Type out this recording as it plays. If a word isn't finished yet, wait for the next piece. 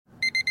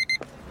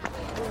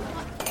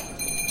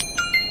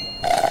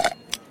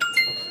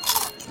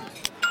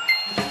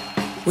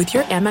With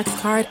your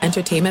Amex card,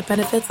 entertainment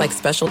benefits like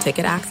special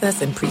ticket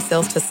access and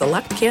pre-sales to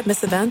select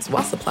can't-miss events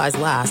while supplies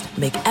last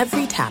make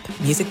every tap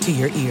music to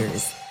your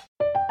ears.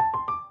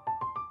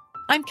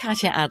 I'm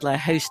Katya Adler,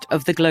 host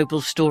of The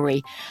Global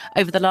Story.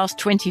 Over the last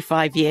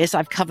 25 years,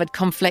 I've covered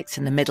conflicts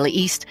in the Middle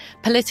East,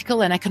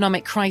 political and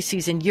economic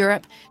crises in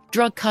Europe,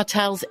 drug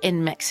cartels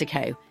in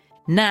Mexico.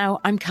 Now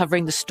I'm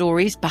covering the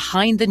stories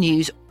behind the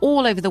news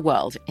all over the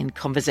world in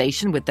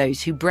conversation with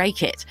those who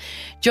break it.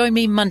 Join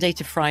me Monday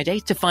to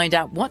Friday to find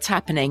out what's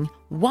happening,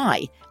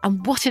 why,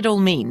 and what it all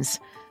means.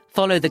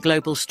 Follow The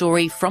Global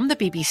Story from the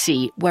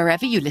BBC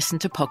wherever you listen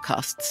to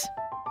podcasts.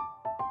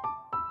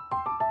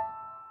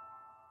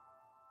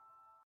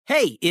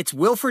 Hey, it's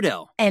Will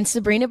Friedle. And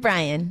Sabrina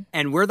Bryan.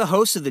 And we're the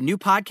hosts of the new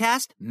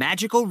podcast,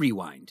 Magical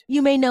Rewind.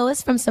 You may know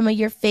us from some of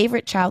your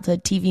favorite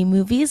childhood TV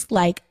movies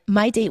like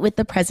My Date with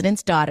the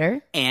President's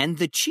Daughter. And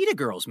the Cheetah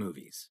Girls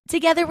movies.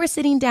 Together, we're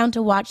sitting down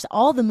to watch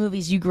all the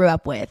movies you grew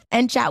up with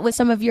and chat with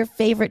some of your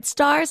favorite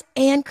stars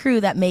and crew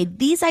that made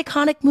these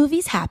iconic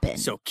movies happen.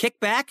 So kick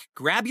back,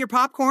 grab your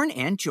popcorn,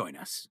 and join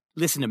us.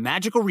 Listen to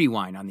Magical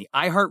Rewind on the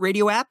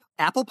iHeartRadio app,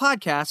 Apple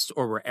Podcasts,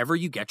 or wherever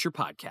you get your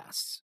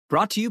podcasts.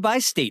 Brought to you by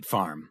State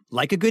Farm.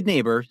 Like a good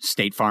neighbor,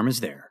 State Farm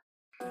is there.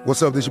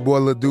 What's up, this your boy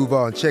Lil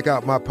Duval, and check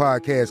out my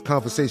podcast,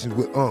 Conversations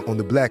with Unc, on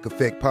the Black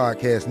Effect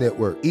Podcast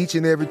Network. Each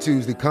and every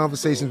Tuesday,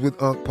 Conversations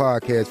with Unc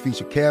podcast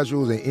feature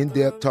casuals and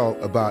in-depth talk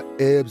about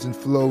ebbs and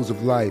flows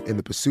of life and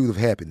the pursuit of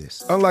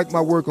happiness. Unlike my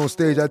work on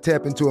stage, I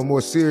tap into a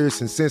more serious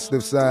and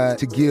sensitive side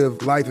to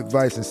give life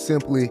advice and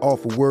simply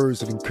offer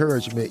words of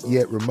encouragement,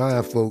 yet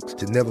remind folks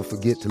to never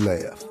forget to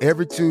laugh.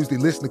 Every Tuesday,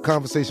 listen to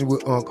Conversations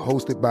with Unc,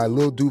 hosted by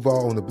Lil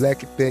Duval on the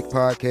Black Effect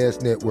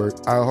Podcast Network,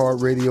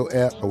 iHeartRadio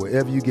app, or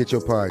wherever you get your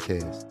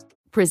podcasts.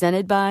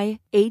 Presented by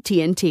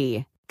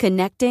AT&T.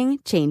 Connecting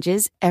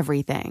changes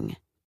everything.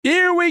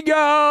 Here we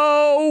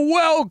go.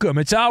 Welcome.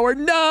 It's our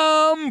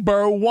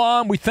number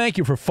one. We thank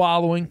you for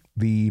following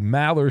the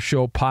Maller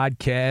Show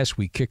podcast.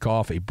 We kick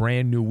off a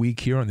brand new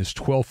week here on this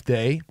 12th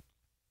day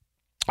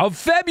of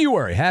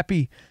February.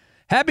 Happy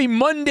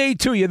Monday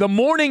to you. The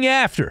morning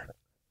after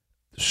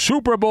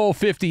Super Bowl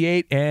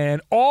 58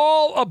 and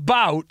all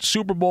about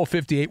Super Bowl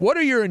 58. What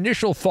are your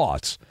initial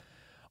thoughts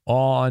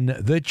on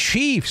the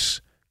Chiefs'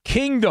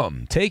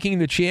 Kingdom taking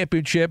the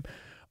championship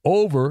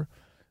over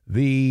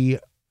the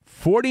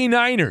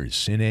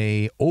 49ers in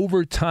a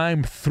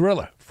overtime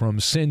thriller from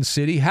Sin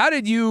City? How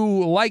did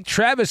you like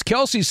Travis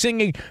Kelce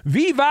singing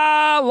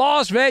Viva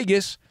Las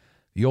Vegas,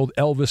 the old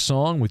Elvis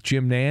song with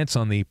Jim Nantz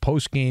on the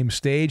post-game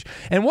stage?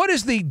 And what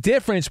is the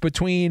difference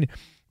between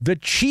the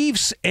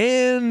Chiefs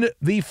and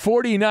the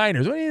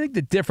 49ers? What do you think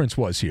the difference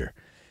was here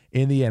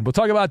in the end? We'll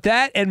talk about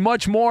that and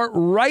much more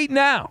right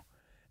now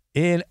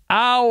in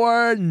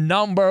our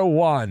number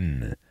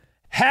one.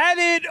 Had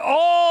it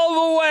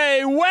all the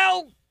way.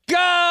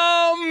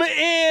 Welcome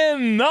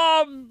in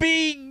the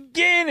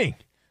beginning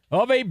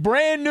of a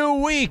brand new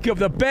week of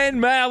the Ben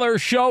Maller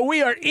Show.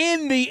 We are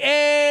in the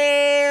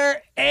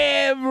air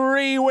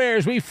everywhere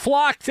as we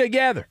flock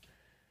together.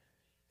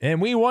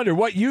 And we wonder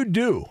what you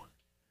do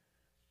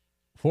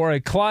for a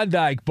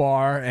Klondike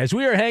bar as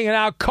we are hanging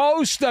out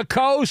coast to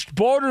coast,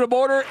 border to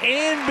border,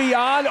 and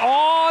beyond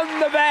on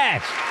the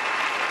vast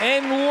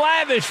and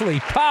lavishly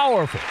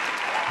powerful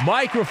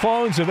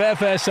microphones of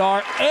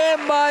FSR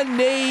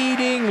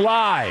emanating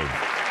live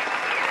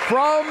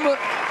from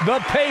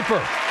the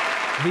paper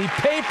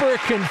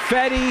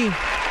confetti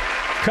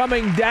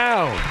coming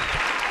down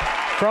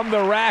from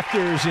the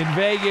rafters in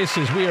Vegas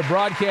as we are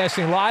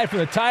broadcasting live from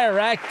the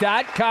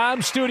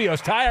TireRack.com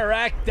studios.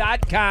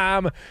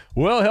 TireRack.com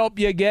will help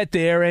you get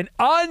there. An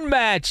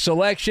unmatched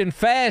selection,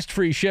 fast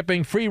free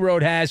shipping, free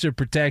road hazard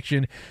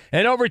protection,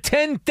 and over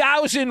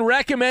 10,000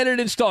 recommended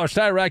installers.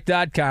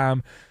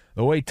 TireRack.com,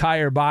 the way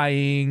tire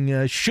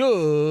buying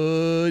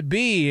should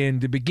be.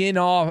 And to begin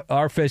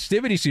our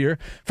festivities here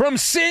from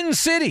Sin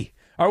City.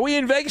 Are we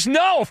in Vegas?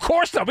 No, of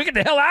course not. We get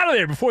the hell out of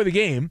there before the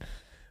game.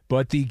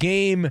 But the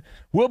game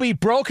will be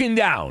broken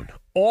down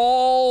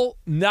all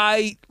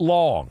night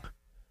long.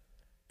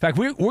 In fact,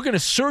 we're going to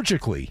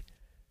surgically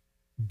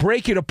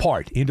break it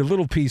apart into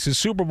little pieces.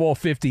 Super Bowl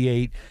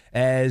 58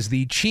 as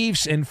the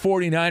Chiefs and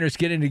 49ers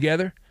get in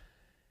together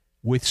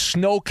with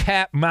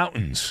snow-capped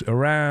mountains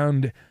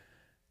around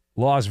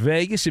Las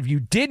Vegas. If you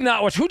did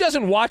not watch, who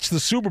doesn't watch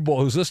the Super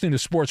Bowl who's listening to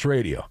sports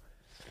radio?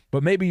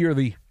 But maybe you're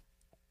the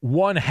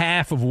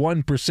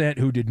 0.5%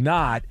 who did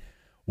not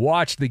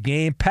watch the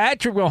game.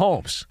 Patrick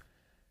Mahomes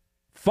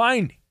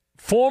finding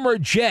former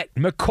Jet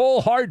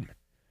Mecole Hardman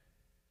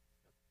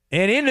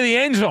and into the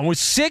end zone with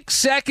 6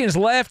 seconds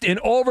left in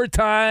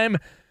overtime.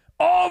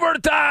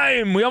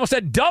 Overtime! We almost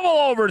had double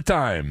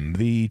overtime.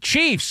 The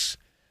Chiefs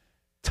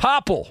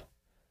topple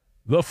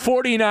the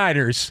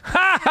 49ers.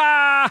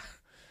 Ha-ha!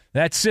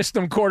 That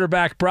system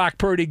quarterback Brock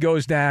Purdy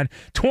goes down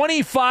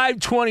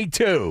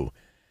 25-22.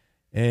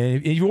 And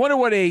if you wonder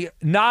what a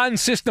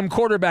non-system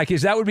quarterback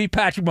is, that would be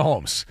Patrick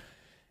Mahomes.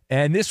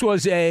 And this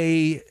was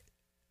a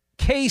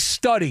case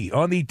study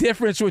on the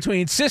difference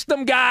between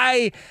system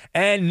guy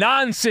and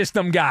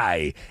non-system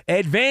guy.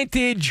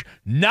 Advantage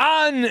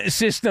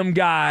non-system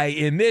guy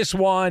in this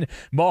one.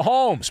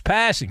 Mahomes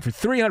passing for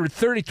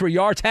 333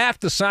 yards, half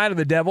the sign of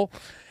the devil,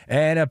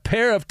 and a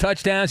pair of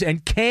touchdowns.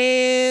 And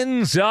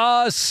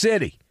Kansas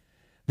City,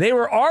 they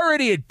were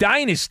already a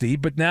dynasty,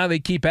 but now they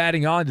keep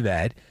adding on to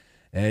that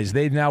as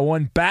they've now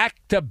won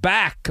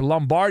back-to-back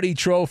Lombardi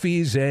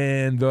trophies,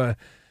 and the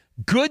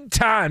good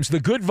times, the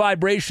good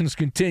vibrations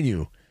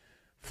continue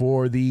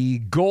for the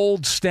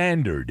gold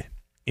standard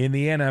in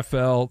the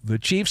NFL, the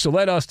Chiefs. So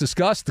let us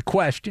discuss the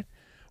question.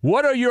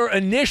 What are your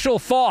initial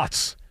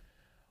thoughts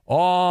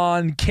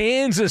on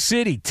Kansas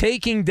City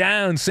taking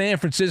down San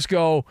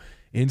Francisco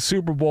in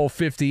Super Bowl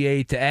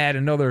 58 to add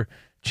another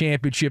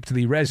championship to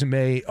the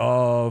resume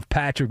of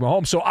Patrick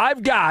Mahomes? So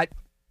I've got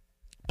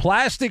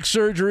plastic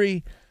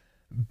surgery,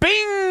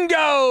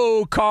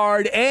 bingo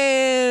card,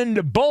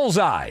 and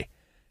bullseye.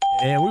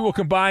 And we will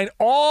combine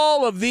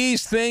all of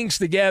these things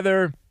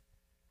together,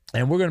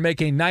 and we're going to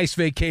make a nice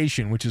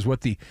vacation, which is what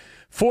the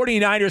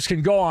 49ers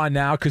can go on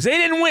now because they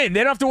didn't win.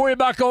 They don't have to worry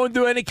about going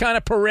through any kind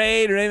of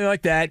parade or anything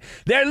like that.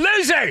 They're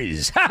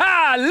losers.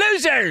 Ha-ha,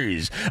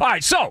 losers. All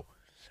right, so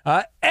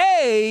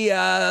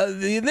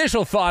the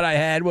initial thought I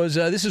had was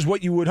this is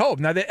what you would hope.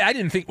 Now, I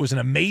didn't think it was an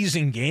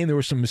amazing game. There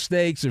were some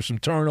mistakes. There's some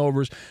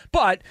turnovers,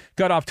 but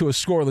got off to a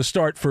scoreless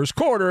start first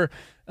quarter.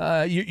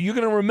 You're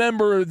going to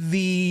remember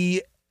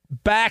the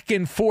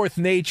back-and-forth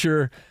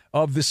nature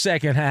of the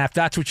second half.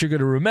 That's what you're going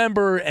to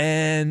remember,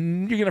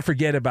 and you're going to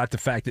forget about the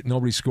fact that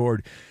nobody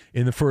scored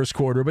in the first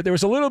quarter. But there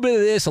was a little bit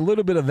of this, a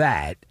little bit of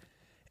that.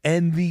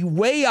 And the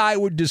way I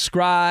would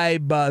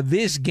describe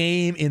this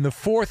game in the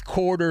fourth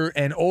quarter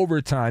and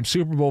overtime,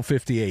 Super Bowl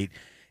 58,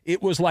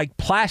 it was like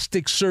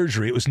plastic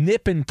surgery. It was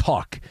nip and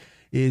tuck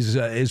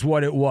is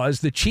what it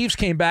was. The Chiefs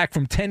came back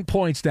from 10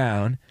 points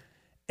down,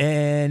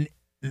 and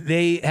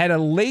they had a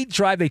late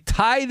drive. They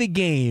tie the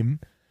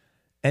game,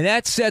 and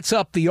that sets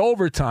up the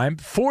overtime.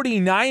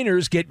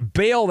 49ers get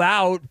bailed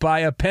out by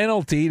a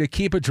penalty to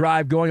keep a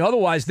drive going.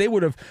 Otherwise, they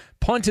would have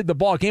punted the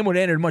ball. Game would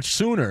have ended much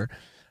sooner.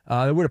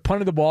 They would have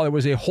punted the ball. There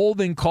was a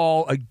holding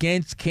call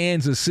against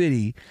Kansas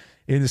City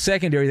in the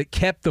secondary that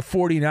kept the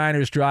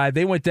 49ers drive.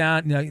 They went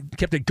down,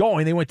 kept it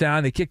going. They went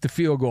down. They kicked the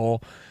field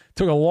goal.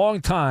 Took a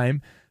long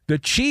time. The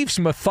Chiefs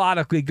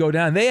methodically go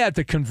down. They had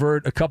to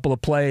convert a couple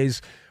of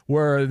plays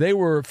where they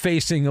were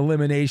facing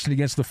elimination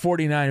against the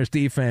 49ers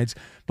defense.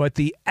 But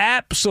the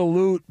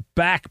absolute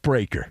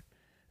backbreaker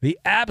for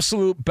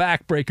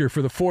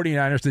the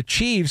 49ers, the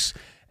Chiefs,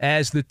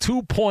 as the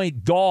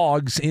 2-point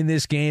dogs in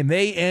this game,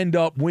 they end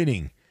up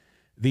winning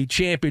the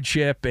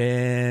championship.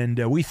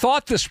 And we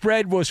thought the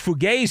spread was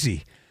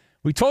fugazi.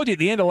 We told you at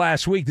the end of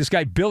last week, this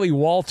guy Billy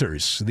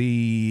Walters,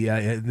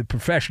 the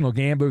professional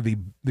gambler, the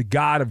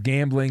god of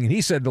gambling, and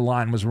he said the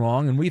line was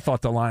wrong, and we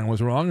thought the line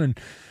was wrong, and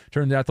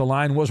turned out the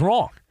line was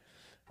wrong.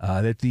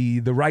 That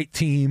the right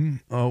team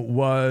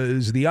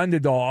was the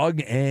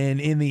underdog, and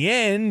in the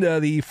end,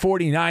 the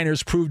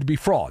 49ers proved to be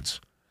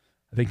frauds.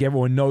 I think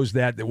everyone knows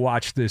that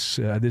watched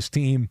this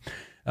team.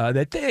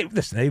 That they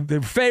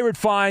were favored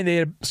fine. They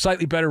had a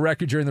slightly better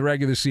record during the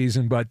regular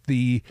season, but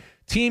the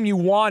team you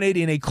wanted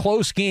in a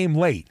close game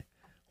late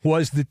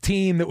was the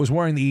team that was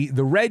wearing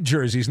the red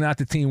jerseys, not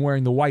the team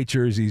wearing the white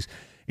jerseys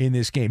in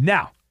this game.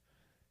 Now,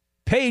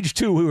 page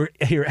 2 we were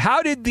here.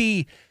 How did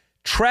the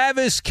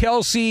Travis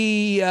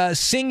Kelce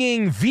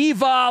singing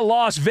Viva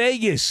Las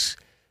Vegas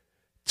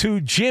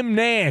to Jim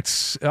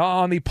Nantz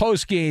on the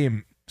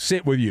postgame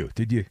sit with you?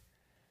 Did you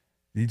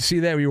see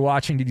that when you were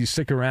watching? Did you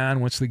stick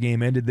around once the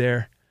game ended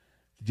there?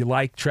 Did you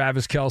like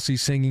Travis Kelce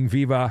singing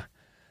Viva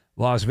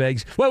Las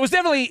Vegas? Well, it was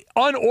definitely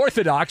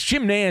unorthodox.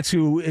 Jim Nantz,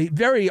 who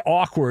very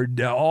awkward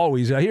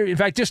always. Here, in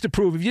fact, just to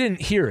prove, if you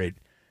didn't hear it,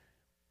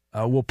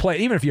 we'll play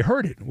it. Even if you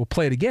heard it, we'll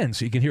play it again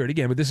so you can hear it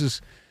again. But this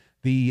is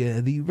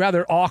the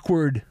rather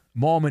awkward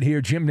moment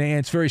here. Jim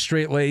Nantz, very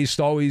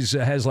straight-laced, always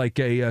has like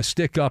a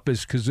stick up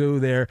his kazoo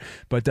there.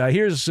 But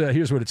here's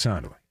what it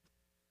sounded like.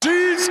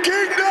 Cheese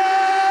Kingdom!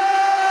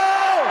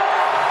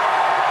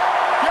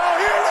 Y'all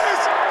hear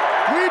this?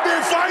 We've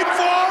been fighting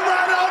for all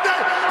night, all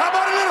day. How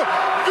about a little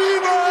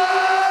Viva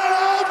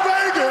Las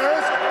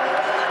Vegas?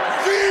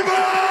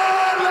 Viva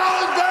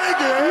Las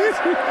Vegas!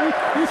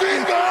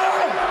 Viva!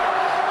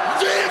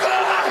 Viva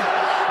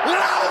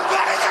Las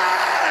Vegas!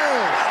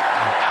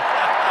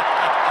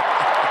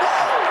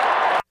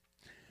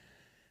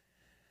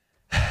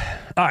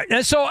 All right,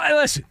 and so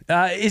listen,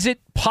 is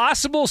it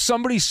possible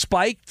somebody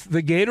spiked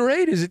the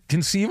Gatorade? Is it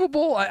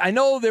conceivable? I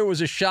know there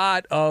was a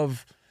shot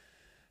of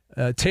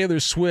Taylor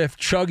Swift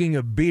chugging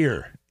a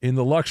beer in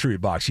the luxury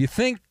box. You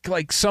think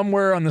like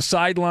somewhere on the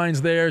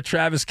sidelines there,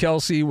 Travis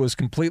Kelce was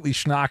completely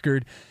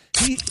schnockered.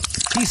 He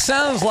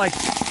sounds like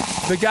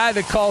the guy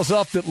that calls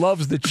up that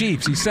loves the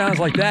Chiefs. He sounds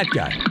like that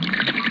guy.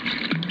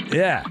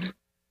 Yeah.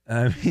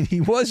 I mean,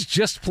 he was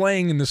just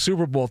playing in the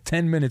Super Bowl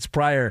 10 minutes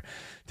prior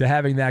to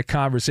having that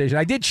conversation.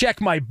 I did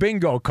check my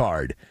bingo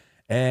card,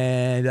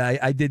 and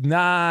I did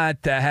not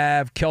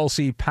have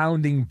Kelce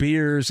pounding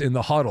beers in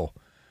the huddle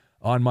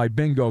on my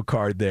bingo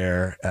card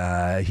there.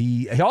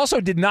 He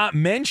also did not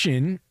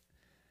mention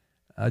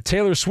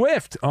Taylor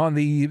Swift on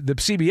the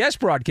CBS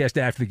broadcast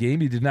after the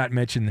game. He did not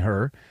mention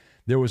her.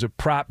 There was a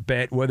prop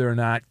bet whether or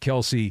not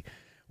Kelsey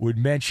would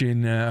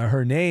mention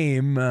her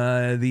name.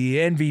 The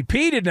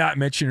MVP did not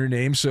mention her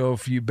name, so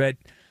if you bet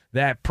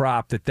that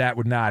prop that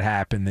would not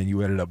happen, then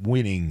you ended up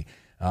winning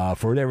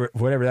for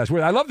whatever that's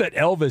worth. I love that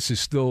Elvis is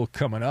still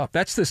coming up.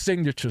 That's the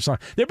signature song.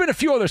 There have been a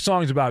few other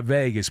songs about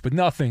Vegas, but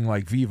nothing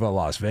like Viva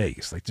Las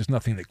Vegas. Like, there's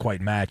nothing that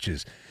quite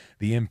matches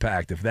the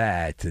impact of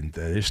that. And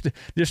there's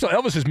still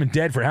Elvis has been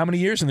dead for how many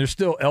years, and there's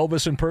still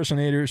Elvis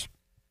impersonators.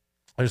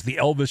 There's the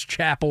Elvis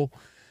Chapel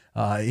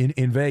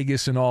in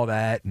Vegas and all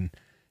that. And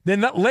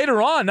then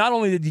later on, not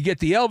only did you get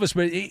the Elvis,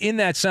 but in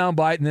that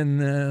soundbite, and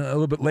then a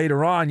little bit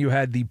later on, you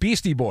had the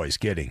Beastie Boys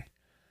getting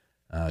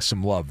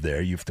some love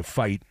there. You have to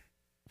fight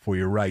for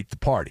your right to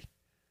party,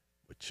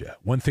 which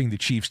one thing the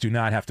Chiefs do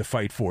not have to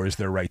fight for is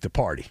their right to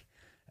party,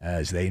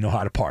 as they know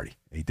how to party.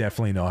 They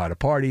definitely know how to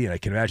party, and I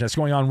can imagine that's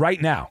going on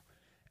right now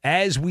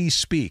as we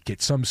speak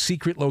at some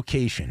secret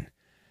location,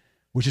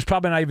 which is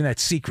probably not even that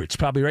secret. It's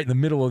probably right in the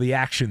middle of the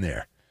action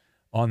there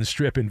on the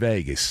Strip in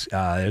Vegas.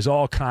 There's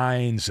all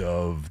kinds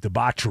of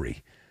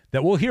debauchery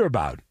that we'll hear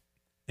about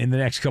in the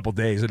next couple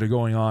days that are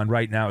going on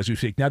right now as we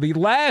speak. Now, the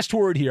last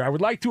word here, I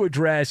would like to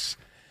address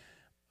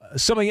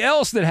something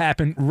else that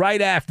happened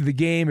right after the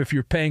game. If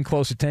you're paying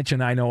close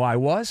attention, I know I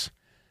was.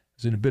 I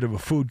was in a bit of a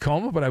food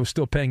coma, but I was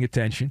still paying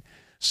attention.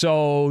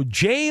 So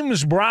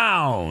James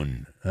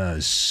Brown,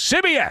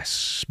 CBS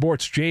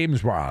Sports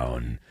James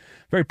Brown,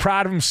 very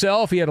proud of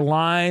himself. He had a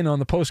line on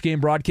the postgame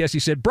broadcast. He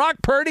said, Brock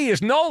Purdy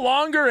is no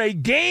longer a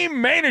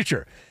game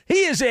manager.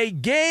 He is a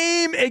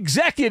game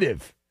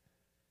executive.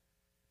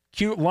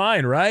 Cute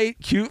line, right?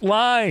 Cute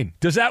line.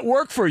 Does that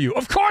work for you?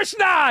 Of course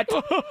not.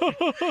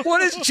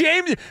 What is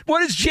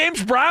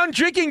James Brown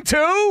drinking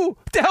too?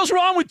 What the hell's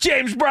wrong with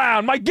James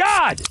Brown? My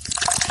God.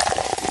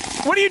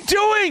 What are you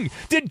doing?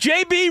 Did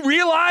JB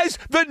realize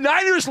the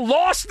Niners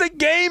lost the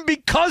game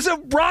because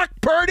of Brock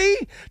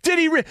Purdy?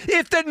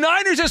 If the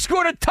Niners have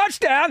scored a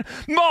touchdown,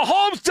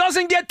 Mahomes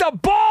doesn't get the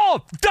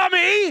ball,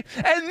 dummy.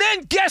 And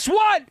then guess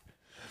what?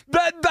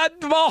 The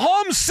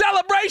Mahomes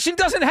celebration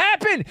doesn't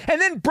happen. And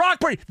then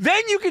Brock Purdy.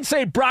 Then you can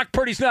say Brock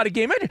Purdy's not a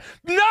game manager.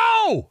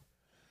 No!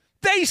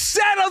 They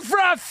settled for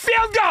a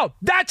field goal.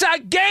 That's a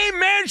game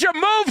manager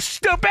move,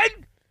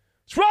 stupid.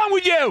 What's wrong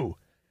with you?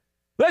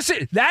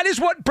 Listen, that is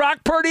what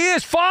Brock Purdy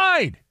is.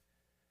 Fine.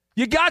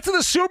 You got to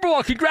the Super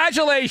Bowl.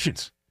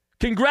 Congratulations.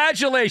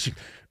 Congratulations.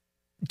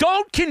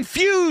 Don't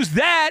confuse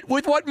that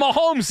with what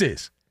Mahomes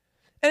is.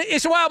 And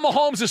it's why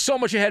Mahomes is so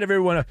much ahead of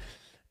everyone.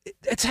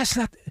 That's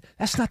not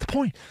the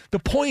point. The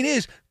point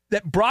is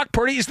that Brock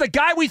Purdy is the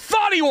guy we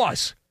thought he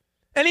was.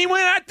 And he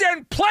went out there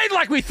and played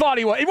like we thought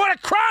he was. He wanted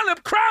to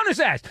crown his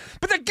ass.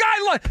 But the guy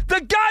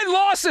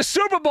lost the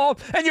Super Bowl,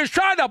 and you're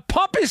trying to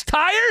pump his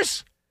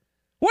tires?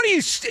 What are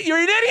you? You're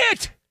an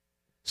idiot.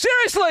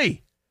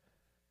 Seriously.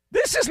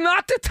 This is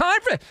not the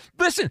time for it.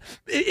 Listen,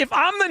 if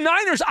I'm the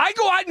Niners, I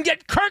go out and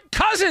get Kirk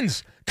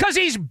Cousins because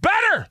he's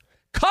better.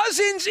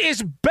 Cousins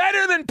is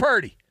better than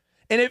Purdy.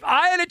 And if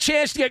I had a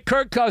chance to get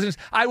Kirk Cousins,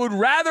 I would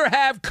rather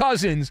have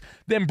Cousins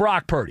than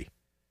Brock Purdy.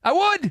 I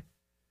would.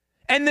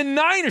 And the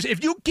Niners,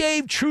 if you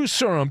gave true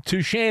serum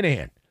to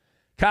Shanahan,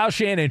 Kyle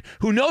Shanahan,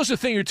 who knows a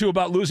thing or two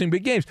about losing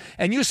big games,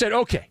 and you said,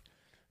 okay,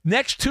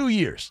 next 2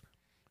 years,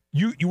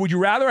 would you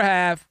rather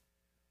have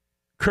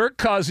Kirk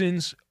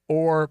Cousins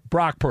or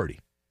Brock Purdy?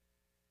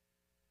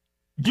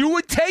 You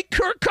would take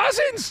Kirk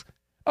Cousins.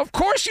 Of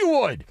course you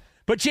would.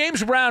 But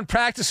James Brown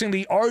practicing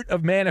the art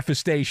of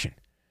manifestation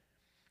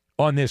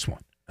on this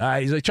one.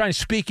 He's like trying to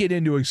speak it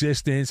into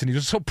existence, and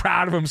he's just so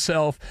proud of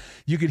himself.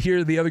 You could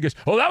hear the other guys,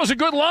 oh, that was a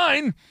good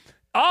line.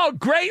 Oh,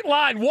 great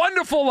line.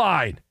 Wonderful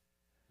line.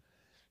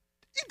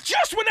 He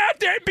just went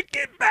out there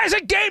as a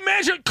game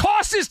manager,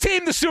 cost his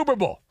team the Super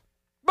Bowl.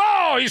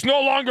 Oh, he's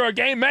no longer a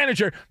game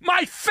manager.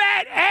 My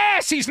fat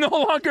ass, he's no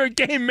longer a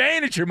game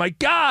manager. My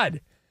God.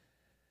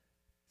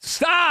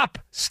 Stop.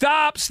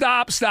 Stop.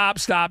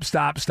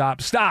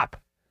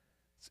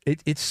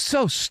 It's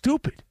so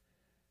stupid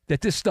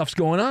that this stuff's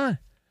going on.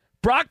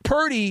 Brock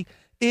Purdy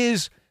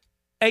is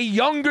a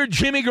younger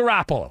Jimmy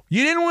Garoppolo.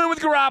 You didn't win with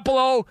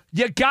Garoppolo.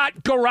 You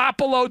got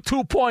Garoppolo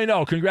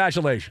 2.0.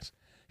 Congratulations.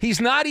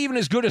 He's not even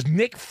as good as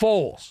Nick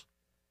Foles.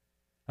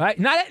 All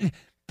right?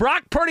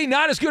 Brock Purdy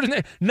not as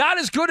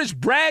good as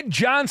Brad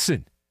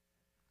Johnson.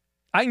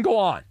 I can go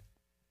on.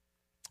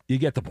 You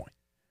get the point.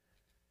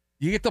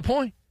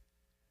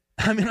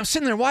 I mean, I'm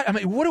sitting there watching. I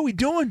mean, what are we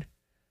doing?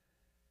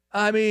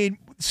 I mean,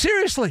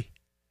 seriously,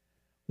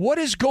 what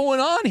is going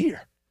on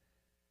here?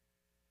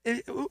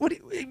 What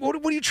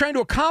are you trying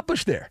to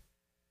accomplish there?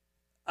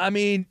 I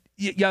mean,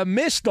 you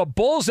missed the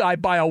bullseye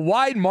by a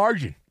wide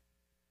margin.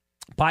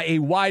 All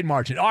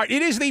right,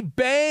 it is the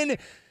Ben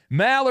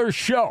Maller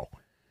Show.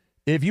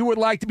 If you would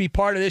like to be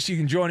part of this, you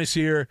can join us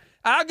here.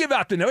 I'll give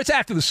out the note. It's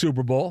after the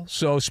Super Bowl,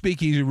 so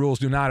speakeasy rules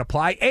do not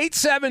apply.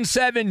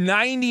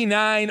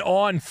 877-99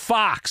 on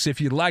Fox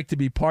if you'd like to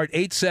be part.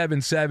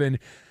 877-99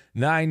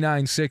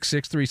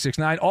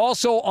 996-6369.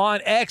 Also on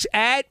X,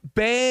 at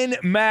Ben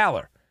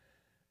Maller.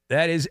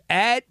 That is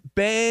at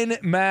Ben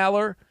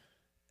Maller.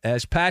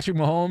 As Patrick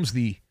Mahomes,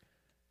 the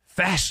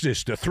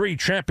fastest to 3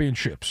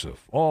 championships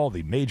of all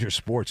the major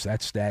sports.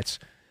 That's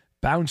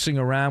bouncing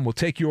around. We'll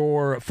take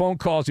your phone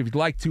calls if you'd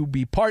like to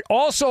be part.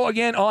 Also,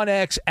 again, on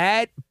X,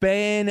 at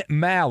Ben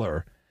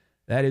Maller.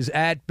 That is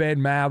at Ben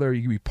Maller.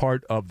 You can be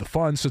part of the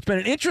fun. So it's been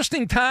an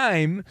interesting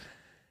time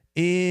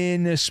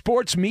in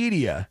sports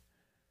media.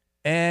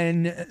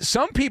 And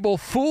some people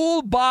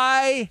fooled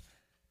by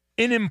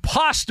an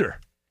imposter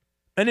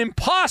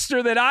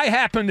that I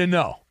happen to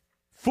know.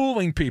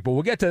 Fooling people.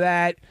 We'll get to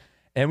that,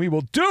 and we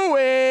will do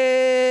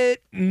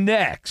it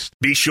next.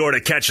 Be sure to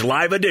catch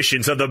live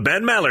editions of The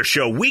Ben Maller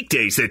Show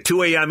weekdays at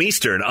 2 a.m.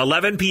 Eastern,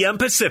 11 p.m.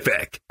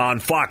 Pacific on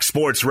Fox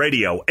Sports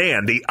Radio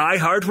and the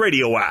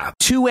iHeartRadio app.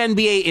 2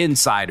 NBA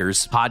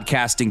insiders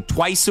podcasting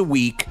twice a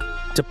week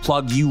to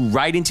plug you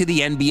right into the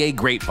NBA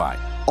grapevine.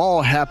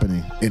 All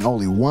happening in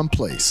only one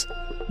place.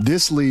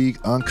 This League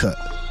Uncut,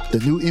 the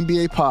new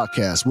NBA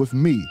podcast with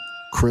me,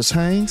 Chris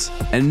Haynes,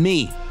 and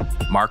me,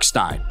 Mark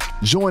Stein.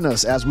 Join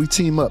us as we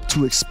team up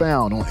to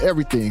expound on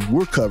everything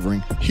we're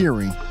covering,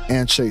 hearing,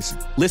 and chasing.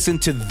 Listen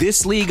to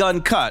This League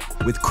Uncut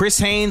with Chris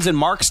Haynes and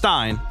Mark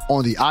Stein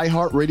on the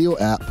iHeartRadio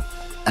app,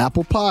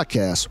 Apple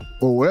Podcasts,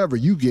 or wherever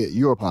you get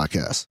your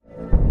podcasts.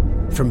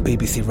 From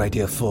BBC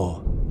Radio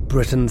 4,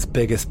 Britain's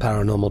biggest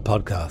paranormal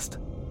podcast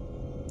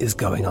is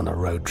going on a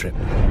road trip.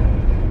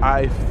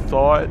 I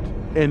thought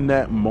in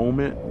that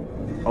moment,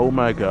 oh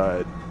my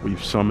God,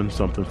 we've summoned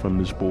something from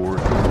this board.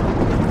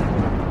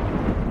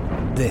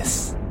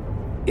 This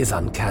is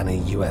Uncanny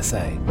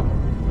USA.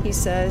 He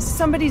says,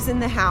 somebody's in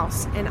the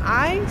house, and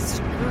I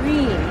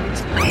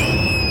screamed.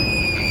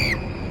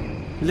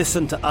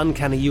 Listen to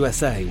Uncanny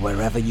USA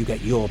wherever you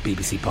get your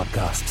BBC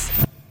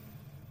podcasts,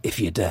 if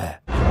you dare.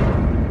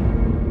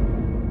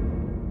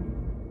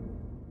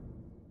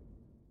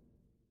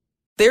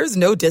 There's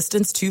no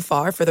distance too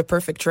far for the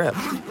perfect trip.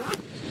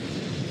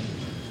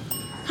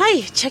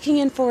 Hi, checking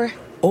in for...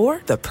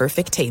 Or the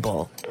perfect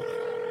table.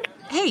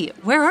 Hey,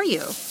 where are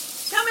you?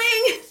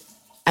 Coming!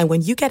 And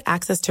when you get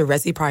access to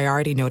Resi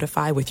Priority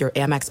Notify with your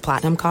Amex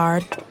Platinum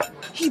card...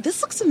 Hey,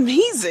 this looks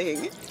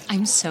amazing.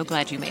 I'm so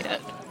glad you made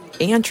it.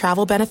 And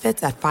travel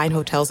benefits at fine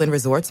hotels and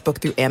resorts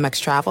booked through Amex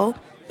Travel,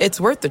 it's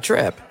worth the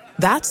trip.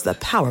 That's the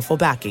powerful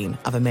backing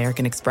of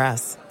American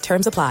Express.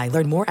 Terms apply.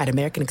 Learn more at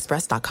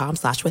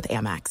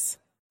americanexpress.com/withAmex.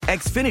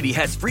 Xfinity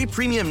has free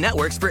premium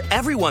networks for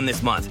everyone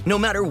this month, no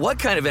matter what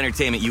kind of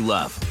entertainment you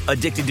love.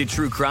 Addicted to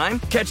true crime?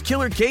 Catch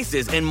killer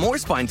cases and more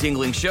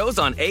spine-tingling shows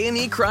on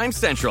A&E Crime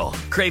Central.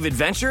 Crave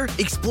adventure?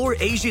 Explore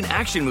Asian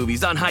action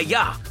movies on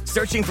Hi-Ya.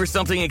 Searching for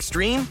something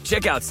extreme?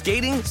 Check out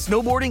skating,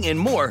 snowboarding, and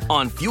more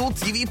on Fuel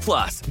TV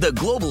Plus, the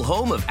global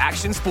home of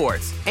action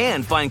sports.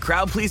 And find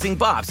crowd-pleasing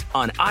bops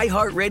on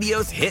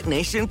iHeartRadio's Hit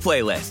Nation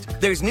playlist.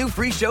 There's new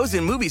free shows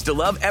and movies to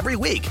love every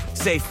week.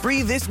 Say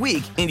free this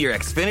week in your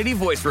Xfinity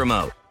voice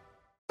remote.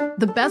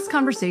 The best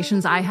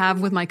conversations I have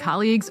with my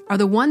colleagues are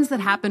the ones that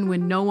happen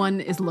when no one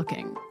is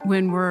looking,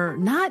 when we're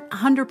not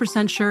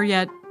 100% sure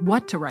yet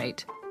what to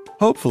write.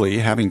 Hopefully,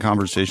 having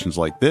conversations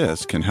like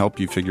this can help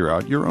you figure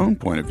out your own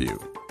point of view.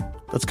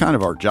 That's kind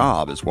of our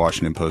job as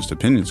Washington Post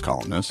opinions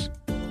columnists.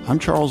 I'm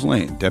Charles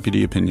Lane,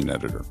 Deputy Opinion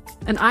Editor.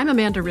 And I'm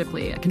Amanda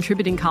Ripley, a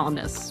contributing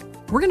columnist.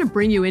 We're going to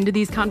bring you into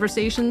these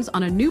conversations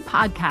on a new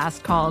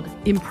podcast called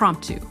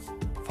Impromptu.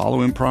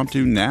 Follow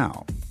Impromptu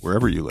now,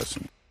 wherever you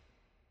listen.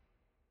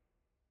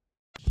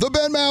 The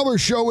Ben Maller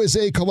Show is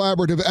a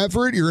collaborative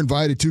effort. You're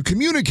invited to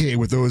communicate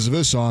with those of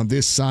us on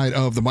this side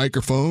of the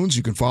microphones.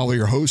 You can follow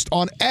your host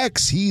on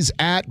X. He's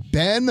at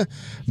Ben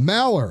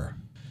Maller.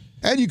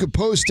 And you can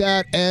post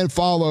at and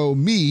follow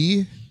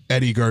me,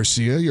 Eddie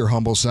Garcia, your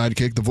humble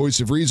sidekick, the voice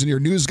of reason, your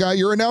news guy,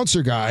 your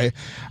announcer guy.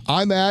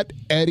 I'm at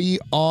Eddie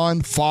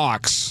on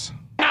Fox.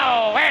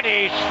 No,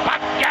 Eddie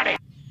Spaghetti.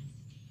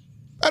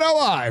 And now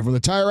live from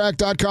the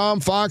TireRack.com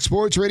Fox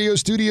Sports Radio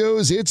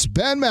studios, it's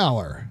Ben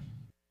Maller.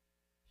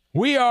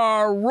 We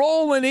are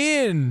rolling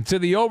in to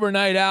the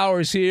overnight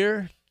hours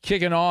here,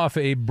 kicking off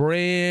a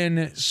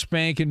brand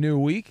spanking new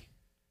week.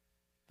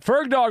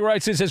 Fergdog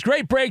writes and says,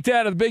 great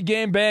breakdown of the big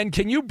game, Ben.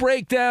 Can you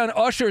break down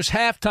Usher's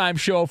halftime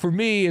show for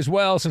me as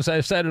well, since I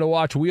decided to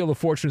watch Wheel of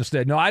Fortune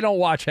instead? No, I don't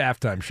watch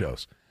halftime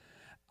shows.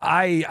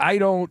 I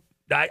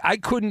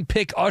couldn't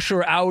pick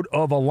Usher out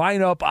of a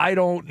lineup. I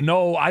don't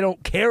know. I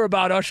don't care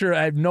about Usher.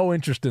 I have no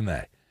interest in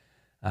that.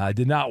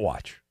 Did not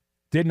watch.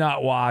 I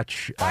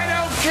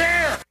don't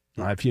care.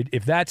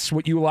 If that's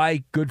what you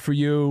like, good for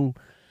you.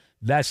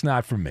 That's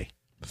not for me.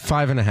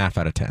 5.5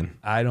 out of 10.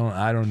 I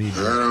don't need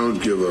that. I don't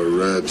give a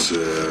rat's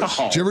ass.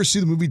 Did you ever see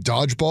the movie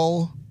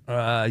Dodgeball?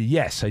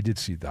 Yes, I did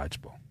see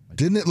Dodgeball.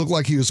 Didn't it look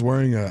like he was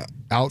wearing an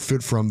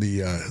outfit from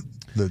the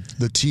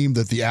team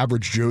that the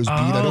average Joes beat?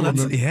 I don't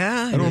remember.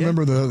 Yeah, I don't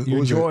remember the.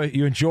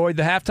 You enjoyed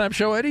the halftime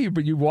show, Eddie?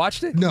 But you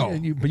watched it? No,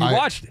 but you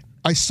watched it.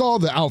 I saw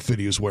the outfit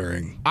he was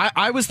wearing.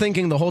 I was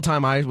thinking the whole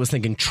time. I was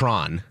thinking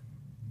Tron.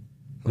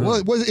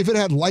 Well, if it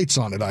had lights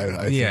on it,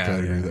 I think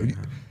I'd agree with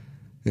that.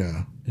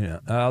 Yeah.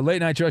 Yeah.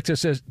 Late night drug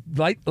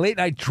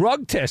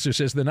tester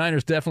says the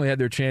Niners definitely had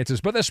their chances,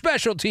 but the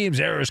special teams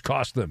errors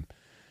cost them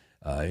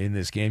in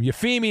this game.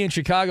 Euphemia in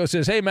Chicago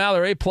says, "Hey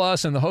Maller, A+,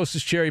 and the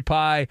hostess cherry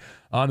pie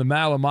on the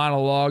Maller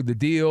monologue. The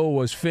deal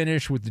was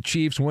finished with the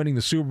Chiefs winning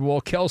the Super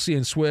Bowl. Kelsey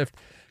and Swift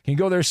can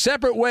go their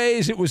separate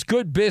ways. It was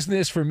good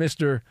business for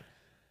Mr.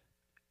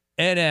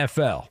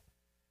 NFL."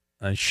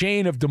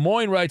 Shane of Des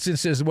Moines writes in and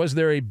says, "Was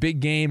there a big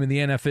game in the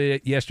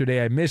NFL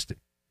yesterday? I missed it."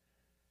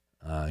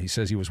 He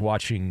says he was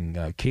watching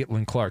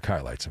Caitlin Clark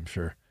highlights. I'm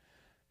sure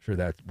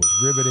that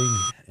was riveting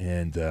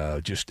and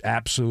just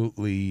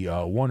absolutely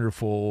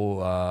wonderful.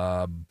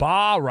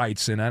 Ba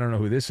writes in, I don't know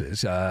who this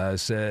is,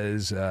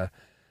 says,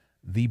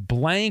 the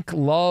blank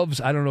loves,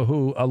 I don't know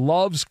who,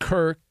 loves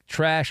Kirk,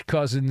 trash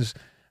Cousins.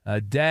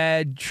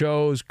 Dad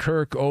chose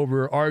Kirk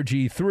over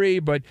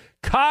RG3, but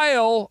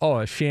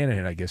Kyle,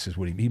 Shanahan, I guess is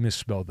what he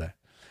misspelled that.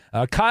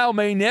 Kyle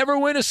may never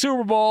win a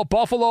Super Bowl.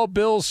 Buffalo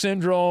Bills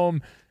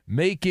syndrome.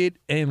 Make it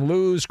and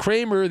lose.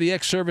 Kramer, the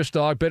ex-service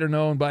dog, better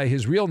known by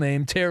his real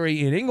name,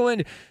 Terry in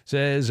England,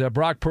 says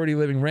Brock Purdy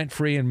living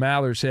rent-free in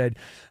Maller said,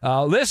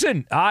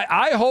 listen,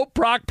 I hope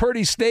Brock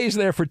Purdy stays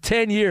there for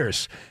 10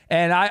 years,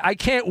 and I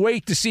can't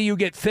wait to see you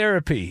get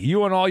therapy,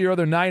 you and all your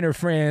other Niner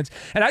fans.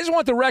 And I just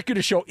want the record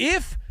to show,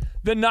 if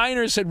the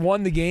Niners had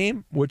won the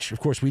game, which, of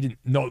course, we didn't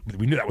know,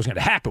 we knew that was going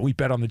to happen. We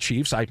bet on the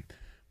Chiefs. I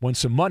won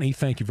some money,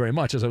 thank you very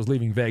much, as I was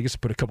leaving Vegas to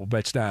put a couple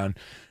bets down.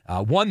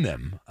 Won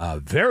them.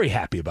 Very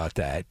happy about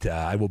that.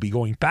 I will be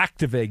going back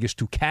to Vegas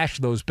to cash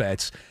those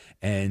bets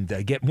and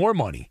get more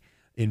money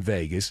in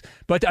Vegas.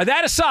 But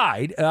that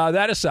aside,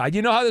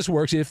 you know how this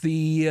works. If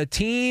the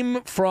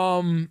team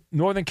from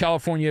Northern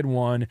California had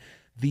won,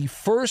 the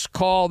first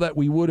call that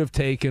we would have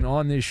taken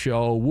on this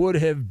show would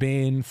have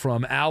been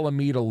from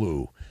Alameda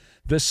Lou.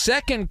 The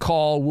second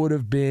call would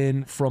have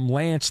been from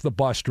Lance, the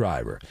bus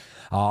driver.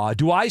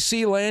 Do I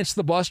see Lance,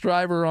 the bus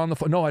driver, on the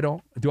phone? No, I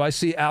don't. Do I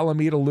see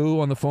Alameda Lou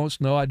on the phones?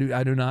 No, I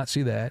do not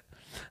see that.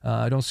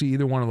 I don't see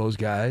either one of those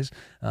guys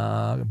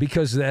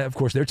because, of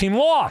course, their team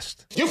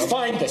lost. You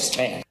find this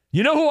man.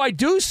 You know who I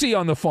do see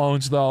on the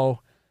phones, though?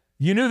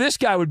 You knew this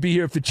guy would be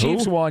here if the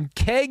Chiefs won.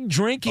 Keg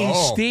drinking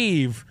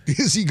Steve.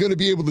 Is he going to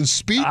be able to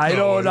speak? I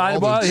don't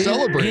know.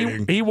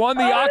 Celebrating. He won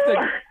the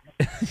octagon.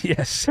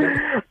 Yes.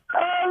 We're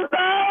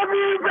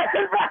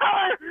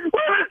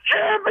the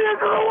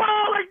champions of the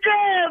world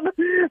again!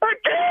 I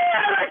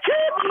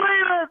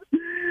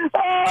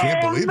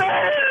can't believe it!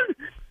 Man.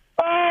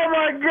 Oh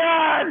my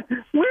God!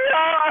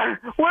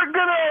 We're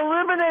gonna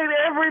eliminate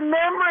every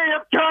memory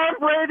of Tom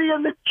Brady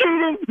and the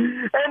cheating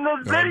and the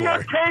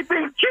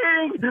videotaping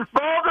cheating,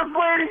 ball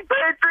deflating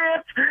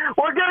Patriots.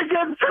 We're gonna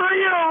get 3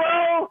 in a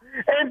row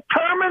and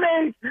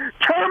terminate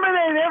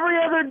every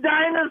other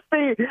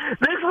dynasty.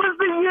 This was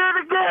the year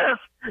to get us.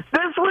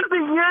 This was the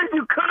year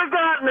you could have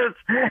gotten us,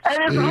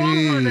 and it's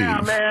over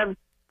now, man.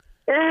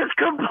 It is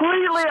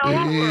completely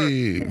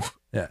over.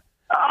 Yeah.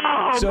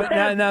 Oh, so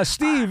man. now,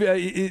 Steve,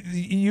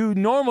 you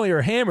normally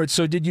are hammered.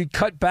 So did you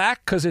cut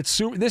back? Because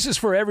this is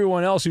for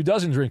everyone else who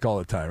doesn't drink all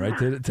the time, right?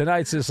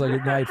 Tonight's just like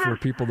a night for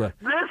people to.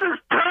 This is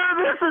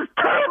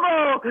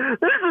turbo.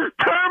 This is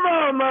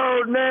turbo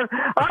mode, man.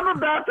 I'm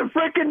about to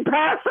freaking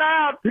pass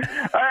out.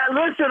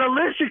 Listen,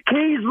 Alicia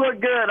Keys look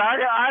good.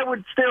 I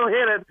would still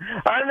hit it.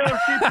 I know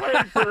she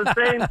plays for the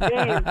same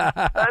team.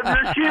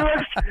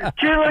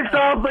 She looks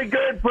awfully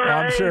good for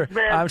her age,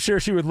 man. I'm sure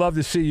she would love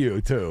to see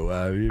you too.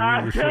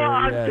 I'm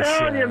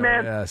telling you,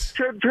 man. Yes.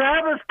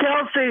 Travis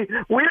Kelce,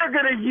 we are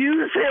going to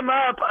use him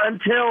up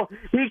until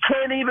he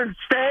can't even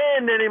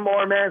stand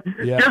anymore, man.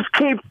 Yeah. Just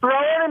keep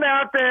throwing him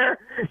out there,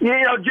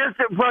 just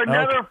for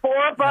another 4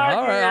 or 5 years.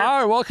 All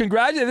right. Well,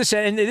 congratulations.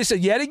 And this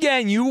yet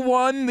again, you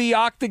won the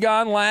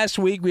octagon last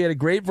week. We had a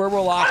great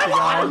verbal octagon.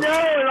 I know,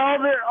 and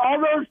all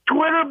those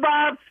Twitter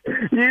bots.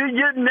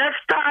 You next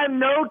time,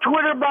 no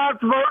Twitter bots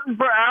voting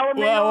for Alameda.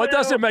 Well, it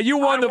doesn't matter. You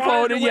won the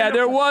vote, and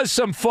there was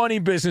some funny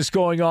business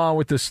going on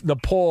with the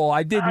poll.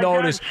 I did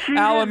notice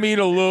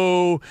Alameda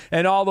Lou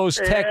and all those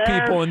tech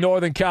people in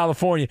Northern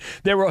California.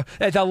 There were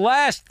at the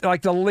last,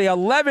 like the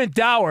 11th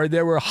hour,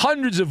 there were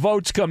hundreds of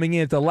votes coming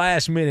in at the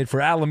last minute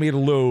for Alameda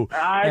Lou.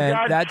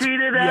 I got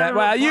cheated out of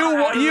well,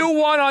 the you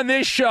won on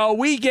this show.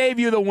 We gave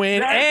you the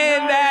win,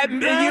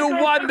 you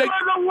won the.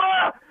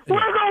 We're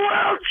the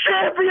world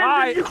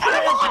champions,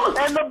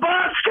 and the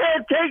boss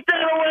can't take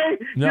that away.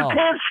 No. You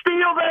can't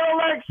steal that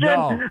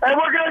election, and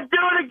we're going to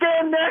do it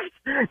again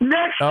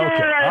next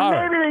year, and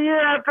maybe the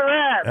year after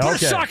that.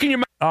 Put a sock in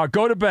your mouth.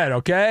 Go to bed,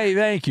 okay?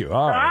 Thank you.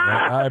 All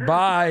right. All right.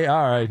 Bye.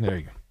 All right. There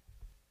you go.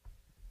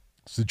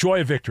 It's the joy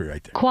of victory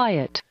right there.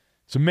 Quiet.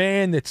 It's a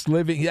man that's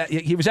living.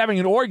 He was having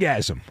an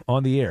orgasm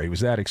on the air. He was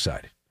that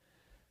excited.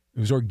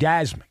 It was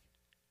orgasmic.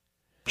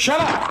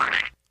 Shut up.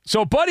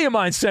 So a buddy of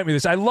mine sent me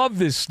this. I love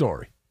this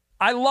story.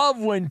 I love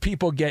when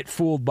people get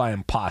fooled by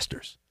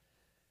imposters.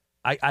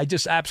 I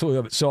just absolutely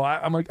love it. So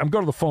I'm going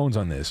to the phones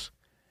on this.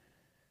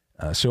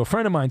 So a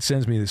friend of mine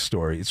sends me this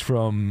story. It's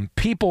from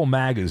People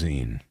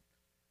Magazine.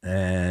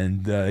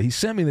 And he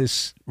sent me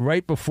this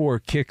right before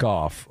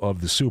kickoff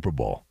of the Super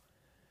Bowl.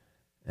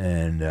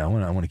 And I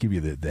want to give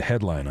you the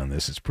headline on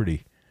this. It's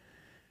pretty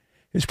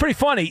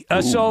funny.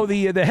 So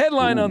the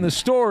headline on the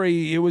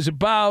story, it was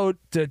about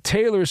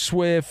Taylor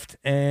Swift,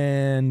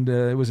 and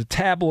it was a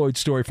tabloid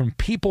story from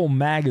People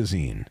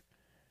magazine.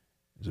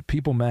 It was a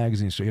People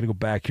magazine, so you got to go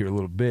back here a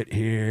little bit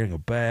here, go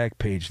back,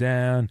 page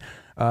down.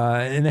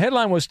 And the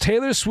headline was,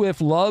 Taylor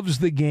Swift loves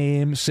the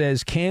game,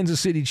 says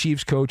Kansas City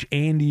Chiefs coach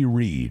Andy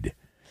Reid,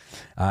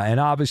 and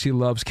obviously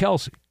loves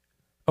Kelsey.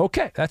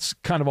 Okay, that's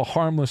kind of a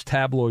harmless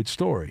tabloid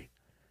story.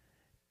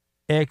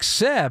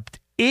 Except,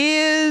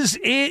 is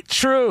it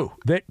true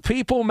that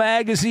People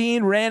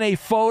magazine ran a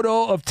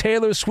photo of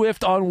Taylor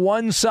Swift on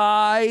one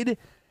side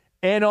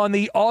and on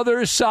the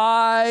other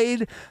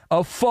side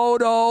a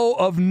photo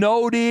of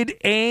noted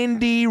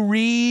Andy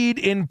Reid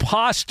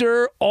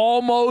imposter,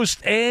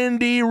 almost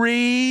Andy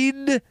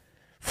Reid,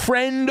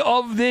 friend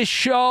of this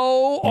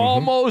show,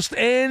 almost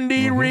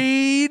Andy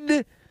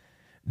Reid?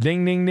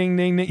 Ding, ding, ding,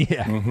 ding, ding.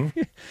 Yeah.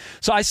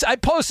 So I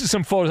posted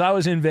some photos. I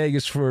was in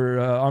Vegas for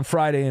on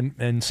Friday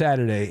and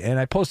Saturday, and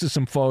I posted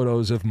some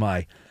photos of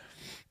my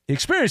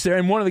experience there.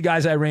 And one of the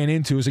guys I ran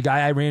into is a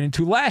guy I ran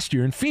into last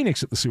year in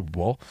Phoenix at the Super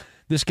Bowl.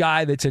 This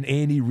guy that's an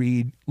Andy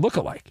Reid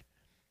lookalike.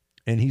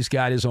 And he's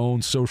got his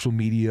own social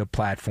media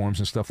platforms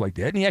and stuff like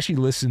that. And he actually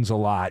listens a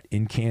lot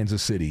in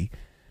Kansas City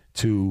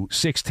to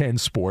 610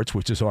 Sports,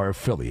 which is our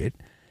affiliate.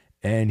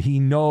 And he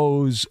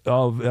knows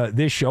of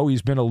this show.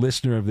 He's been a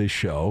listener of this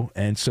show.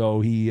 And so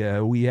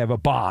we have a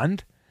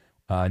bond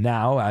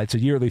now. It's a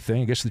yearly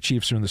thing. I guess the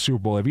Chiefs are in the Super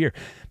Bowl every year.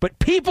 But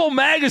People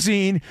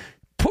magazine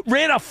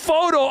ran a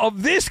photo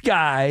of this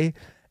guy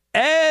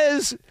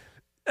as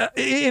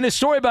in a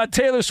story about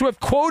Taylor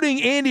Swift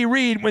quoting Andy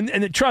Reid.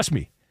 And trust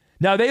me,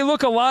 now they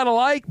look a lot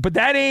alike, but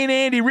that ain't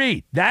Andy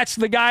Reid. That's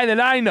the guy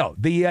that I know,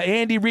 the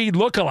Andy Reid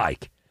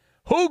lookalike.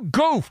 Who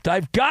goofed?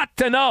 I've got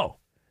to know.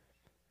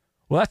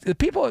 Well, that's the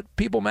people at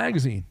People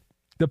magazine.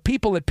 The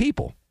people at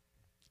People,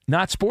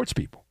 not sports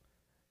people.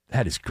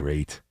 That is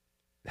great.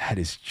 That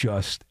is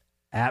just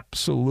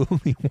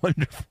absolutely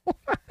wonderful.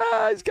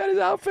 He's got his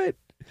outfit.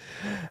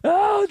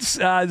 Oh,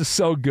 it's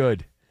so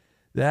good.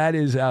 That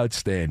is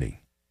outstanding.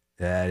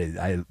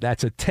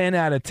 That's a 10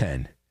 out of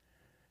 10.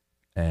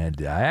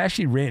 And I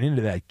actually ran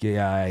into that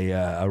guy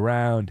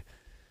around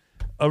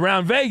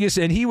Vegas,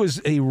 and he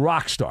was a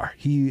rock star.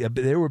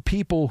 There were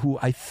people who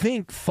I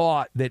think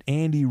thought that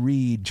Andy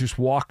Reid just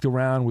walked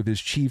around with his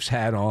Chiefs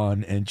hat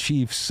on and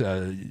Chiefs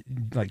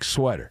like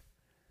sweater.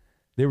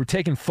 They were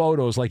taking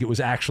photos like it was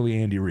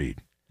actually Andy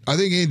Reid. I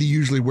think Andy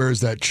usually wears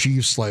that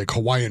Chiefs like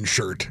Hawaiian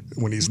shirt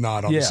when he's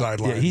not on the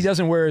sidelines. Yeah, he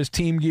doesn't wear his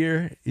team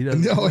gear. He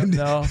doesn't.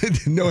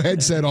 No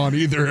headset on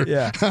either.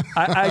 Yeah,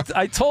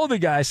 I told the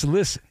guy, I said,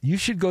 listen, you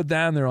should go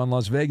down there on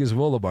Las Vegas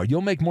Boulevard.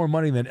 You'll make more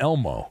money than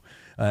Elmo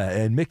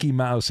and Mickey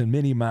Mouse and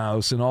Minnie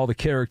Mouse and all the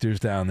characters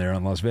down there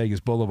on Las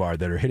Vegas Boulevard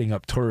that are hitting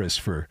up tourists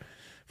for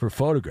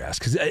photographs.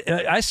 Because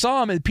I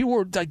saw him and people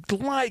were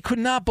like, could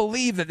not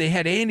believe that they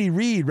had Andy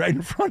Reid right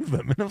in front of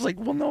them. And I was like,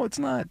 well, no, it's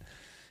not.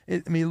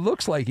 It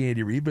looks like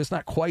Andy Reid, but it's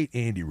not quite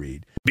Andy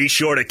Reid. Be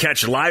sure to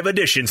catch live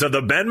editions of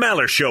the Ben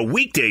Maller Show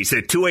weekdays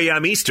at 2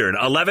 a.m. Eastern,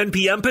 11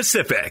 p.m.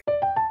 Pacific.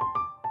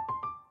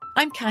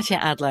 I'm Katya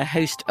Adler,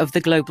 host of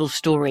The Global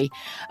Story.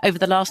 Over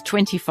the last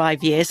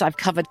 25 years, I've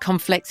covered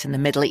conflicts in the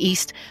Middle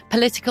East,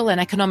 political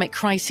and economic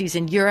crises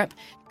in Europe,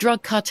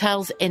 drug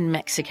cartels in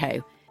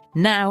Mexico.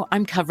 Now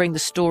I'm covering the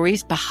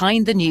stories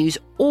behind the news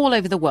all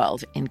over the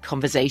world in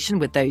conversation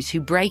with those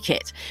who break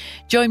it.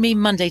 Join me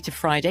Monday to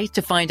Friday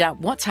to find out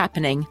what's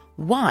happening,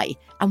 why,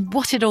 and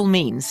what it all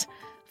means.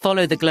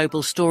 Follow The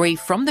Global Story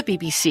from the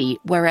BBC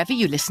wherever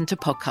you listen to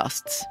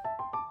podcasts.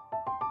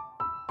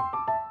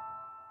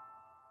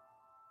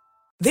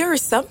 There are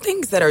some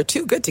things that are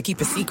too good to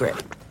keep a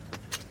secret.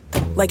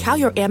 Like how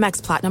your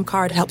Amex Platinum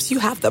card helps you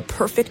have the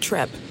perfect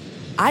trip.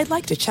 I'd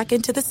like to check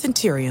into the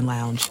Centurion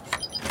Lounge.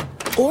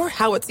 Or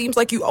how it seems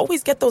like you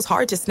always get those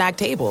hard-to-snag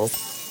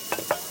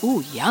tables.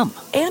 Ooh, yum.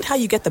 And how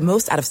you get the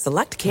most out of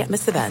select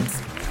can't-miss events.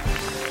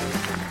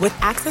 With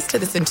access to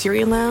the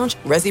Centurion Lounge,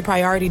 Resi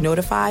Priority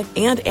Notified,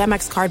 and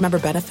Amex card member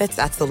benefits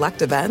at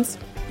select events,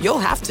 you'll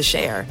have to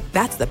share.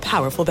 That's the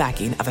powerful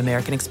backing of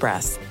American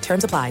Express.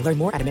 Terms apply. Learn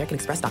more at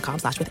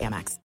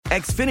americanexpress.com/withAmex.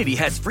 Xfinity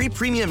has free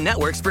premium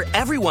networks for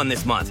everyone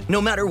this month,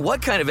 no matter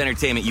what kind of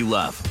entertainment you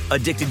love.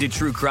 Addicted to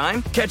true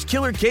crime? Catch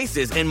killer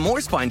cases and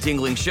more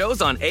spine-tingling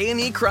shows on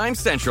A&E Crime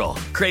Central.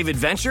 Crave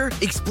adventure?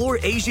 Explore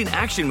Asian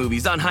action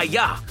movies on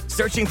Hi-Ya.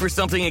 Searching for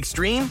something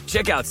extreme?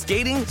 Check out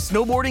skating,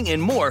 snowboarding,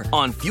 and more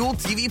on Fuel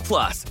TV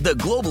Plus, the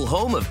global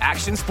home of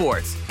action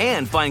sports.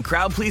 And find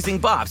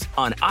crowd-pleasing bops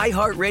on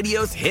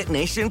iHeartRadio's Hit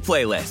Nation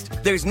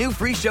playlist. There's new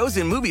free shows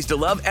and movies to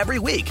love every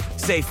week.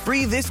 Say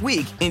free this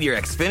week in your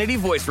Xfinity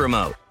voice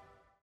remote.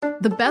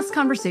 The best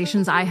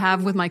conversations I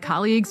have with my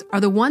colleagues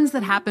are the ones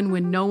that happen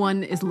when no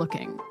one is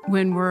looking,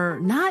 when we're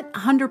not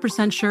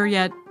 100% sure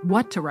yet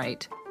what to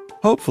write.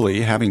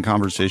 Hopefully, having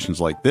conversations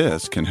like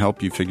this can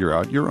help you figure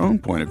out your own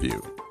point of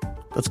view.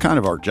 That's kind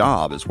of our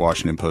job as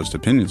Washington Post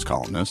opinions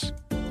columnists.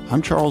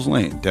 I'm Charles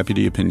Lane,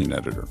 Deputy Opinion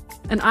Editor.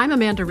 And I'm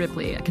Amanda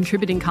Ripley, a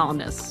contributing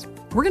columnist.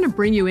 We're going to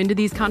bring you into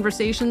these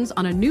conversations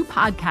on a new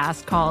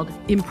podcast called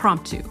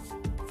Impromptu.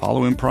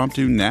 Follow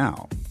Impromptu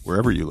now,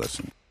 wherever you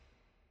listen.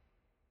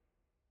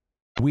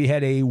 We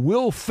had a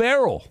Will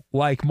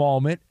Ferrell-like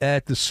moment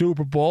at the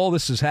Super Bowl.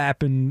 This has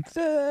happened,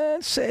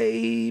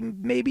 say,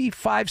 maybe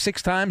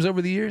 5-6 times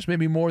over the years,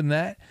 maybe more than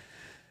that.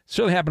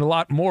 Certainly happened a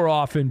lot more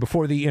often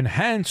before the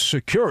enhanced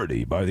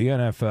security by the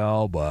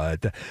NFL,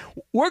 but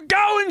we're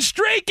going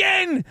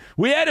streaking!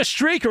 We had a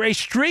streaker. A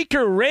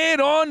streaker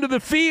ran onto the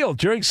field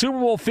during Super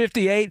Bowl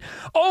 58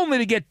 only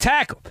to get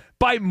tackled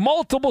by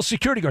multiple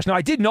security guards. Now,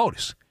 I did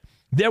notice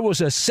there was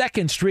a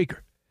second streaker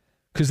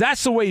because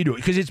that's the way you do it,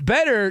 because it's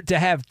better to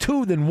have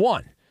two than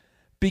one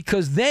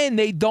because then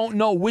they don't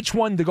know which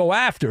one to go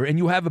after and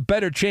you have a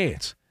better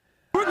chance.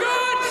 We're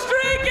going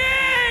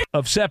streaking!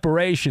 Of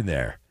separation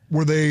there.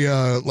 Were they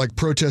like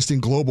protesting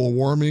global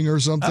warming or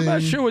something? I'm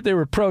not sure what they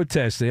were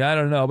protesting. I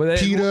don't know. But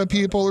PETA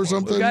people or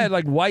something? The guy had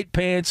like white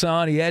pants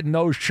on. He had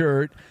no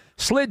shirt.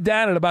 Slid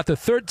down at about the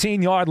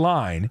 13-yard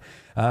line.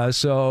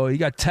 So he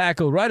got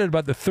tackled right at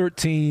about the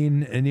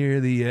 13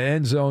 near the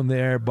end zone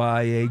there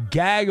by a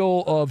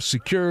gaggle of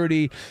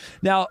security.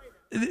 Now,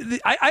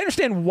 I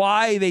understand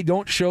why they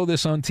don't show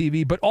this on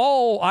TV, but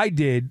all I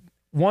did,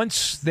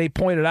 once they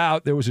pointed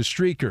out there was a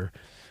streaker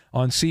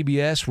on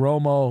CBS,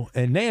 Romo,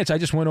 and Nance, I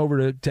just went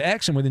over to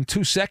X, and within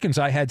 2 seconds,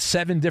 I had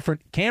 7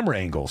 different camera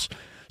angles.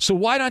 So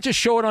why not just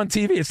show it on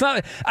TV? It's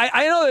not.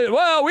 I know that,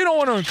 well, we don't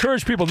want to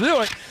encourage people to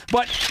do it,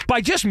 but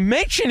by just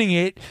mentioning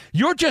it,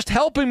 you're just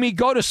helping me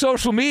go to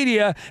social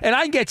media, and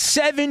I get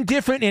 7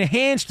 different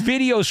enhanced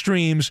video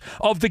streams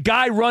of the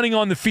guy running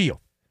on the field.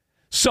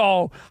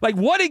 So, like,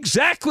 what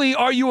exactly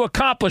are you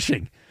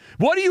accomplishing?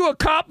 What are you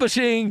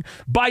accomplishing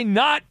by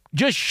not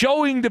just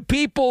showing the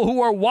people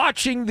who are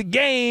watching the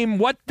game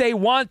what they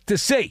want to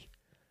see?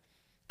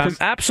 I'm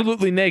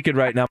absolutely naked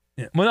right now.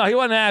 Well, no, he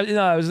wasn't.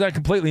 No, he was not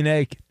completely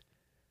naked.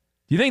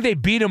 Do you think they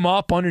beat him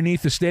up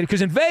underneath the stadium?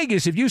 Because in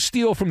Vegas, if you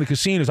steal from the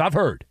casinos, I've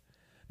heard,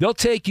 they'll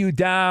take you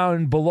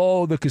down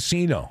below the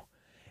casino,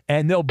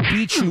 and they'll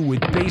beat you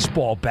with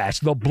baseball bats.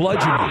 They'll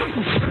bludgeon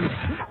you,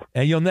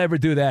 and you'll never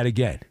do that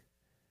again.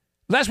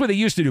 That's what they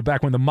used to do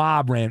back when the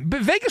mob ran.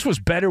 But Vegas was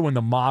better when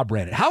the mob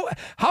ran it.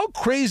 How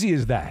crazy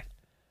is that?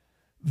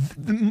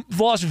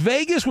 Las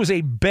Vegas was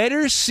a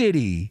better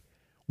city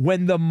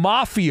when the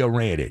mafia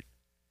ran it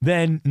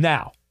than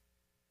now.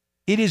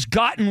 It has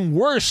gotten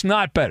worse,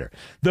 not better.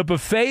 The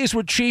buffets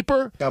were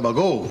cheaper,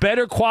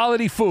 better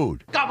quality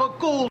food,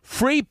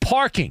 free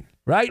parking,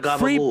 right?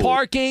 Free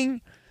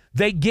parking.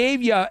 They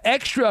gave you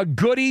extra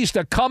goodies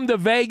to come to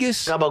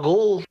Vegas.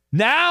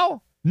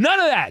 Now, none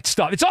of that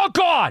stuff. It's all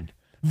gone.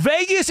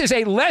 Vegas is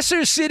a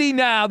lesser city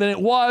now than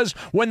it was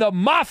when the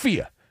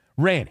mafia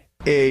ran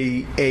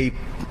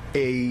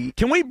it.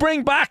 Can we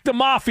bring back the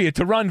mafia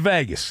to run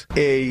Vegas?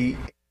 You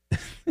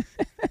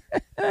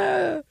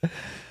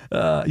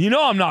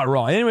know I'm not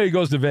wrong. Anybody who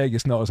goes to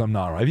Vegas knows I'm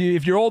not wrong.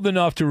 If you're old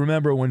enough to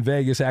remember when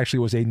Vegas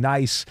actually was a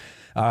nice,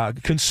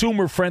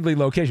 consumer-friendly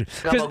location.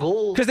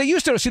 Because they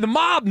used to, see, the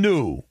mob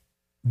knew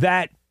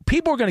that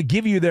people were going to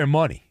give you their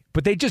money,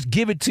 but they just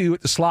give it to you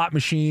at the slot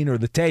machine or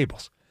the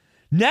tables.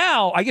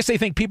 Now, I guess they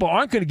think people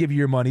aren't going to give you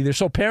your money. They're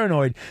so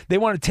paranoid, they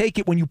want to take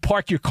it when you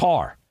park your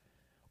car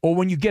or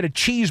when you get a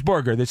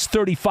cheeseburger that's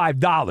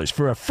 $35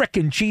 for a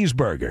frickin'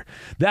 cheeseburger.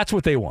 That's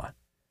what they want.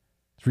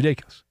 It's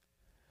ridiculous.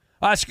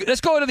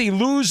 Let's go to the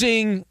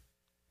losing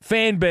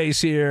fan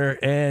base here,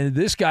 and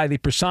this guy, the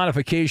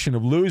personification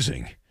of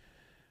losing,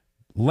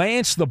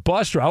 Lance the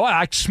bus driver.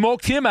 I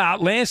smoked him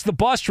out. Lance the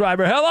bus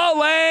driver. Hello,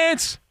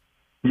 Lance.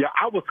 Yeah,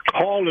 I was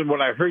calling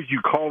when I heard you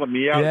calling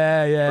me out.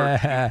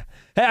 Yeah.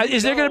 Hey,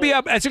 is there going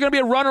to be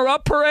a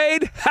runner-up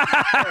parade? You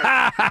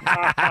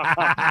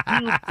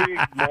big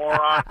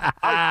moron!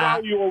 I saw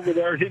you over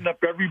there hitting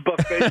up every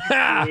buffet you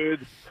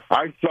could.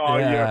 I saw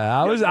you.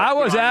 I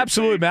was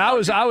absolutely, man.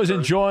 I was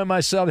enjoying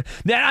myself.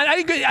 Now,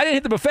 I didn't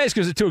hit the buffets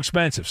because they're too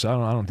expensive,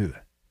 so I don't do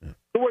that.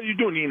 So what are you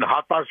doing, eating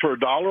hot dogs for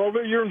 $1 over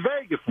there? You're in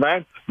Vegas,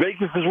 man.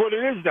 Vegas is what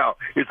it is now.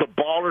 It's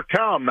a baller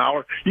town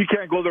now. You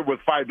can't go there with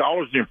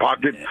 $5 in your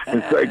pocket and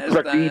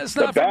expect to eat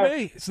the best.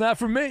 It's not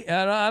for me.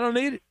 I don't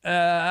need it.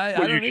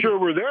 You sure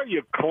were there,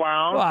 you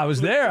clown. Well, I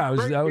was there. I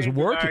was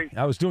working.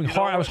 I was doing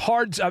hard. I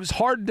was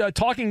hard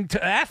talking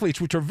to athletes,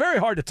 which are very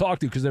hard to talk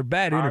to because they're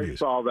bad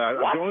interviews. I saw that.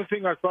 The only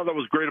thing I saw that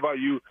was great about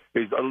you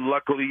is,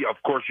 luckily,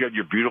 of course, you had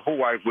your beautiful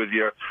wife with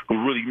you,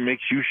 who really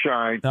makes you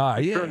shine. How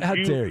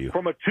dare you?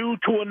 From a 2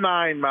 to a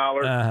 9.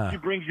 Mallard. She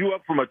brings you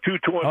up from a 2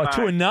 to a 9.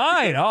 2 and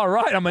 9. All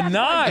right, I'm a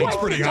 9. That's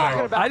pretty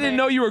high. I didn't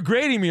know you were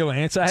grading me,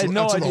 Lance. I had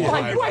no idea.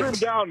 Turn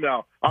down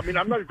now. I mean,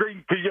 I'm not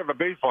grading because you have a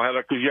baseball hat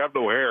because you have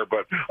no hair.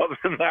 But other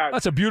than that,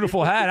 that's a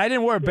beautiful hat. I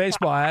didn't wear a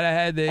baseball hat. I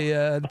had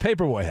the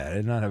paperboy hat. I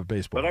did not have a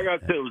baseball. But I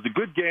got to say, it was a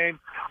good game.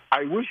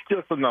 I wish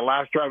just in the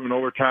last drive in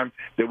overtime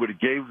they would have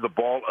gave the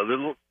ball a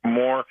little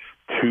more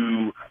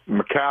to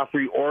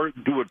McCaffrey or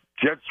do a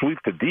jet sweep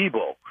to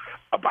Debo.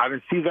 I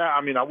didn't see that. I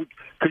mean,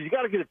 because you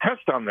got to get a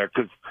touchdown there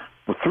because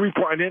the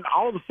 3-point, and then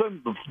all of a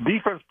sudden the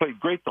defense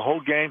played great the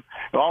whole game,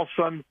 and all of a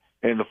sudden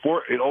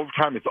in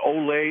overtime, it's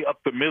Olay up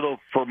the middle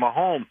for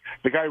Mahomes.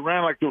 The guy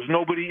ran like there was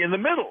nobody in the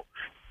middle.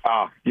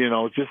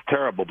 It's just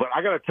terrible. But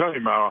I got to tell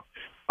you, Mal,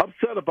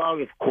 upset about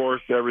it, of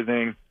course,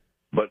 everything.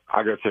 But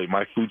I got to tell you,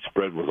 my food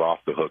spread was off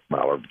the hook,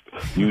 Mallard.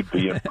 You'd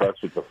be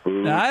impressed with the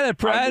food. I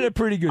had a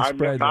pretty good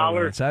spread.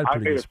 Mallard, I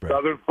made a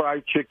Southern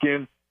fried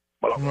chicken,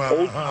 old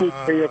school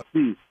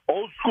KFC.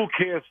 Old school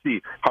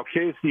KFC. How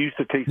KFC used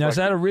to taste. Now, like is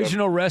that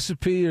original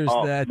recipe or is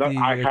that the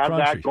I have crunchy?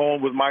 that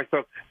going with my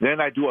stuff. Then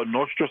I do a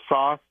Nostra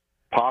sauce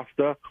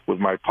pasta with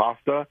my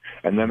pasta,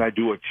 and then I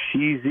do a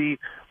cheesy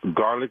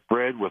garlic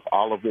bread with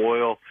olive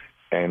oil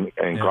and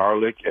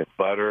garlic and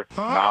butter.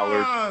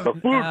 Mallard. The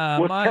food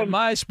was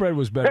my spread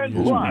was better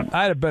than yours.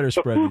 I had a better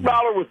spread. The food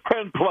Mallard was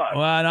 10 plus.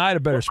 Well, no, I had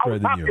a better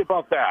spread than you. I was happy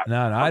about that.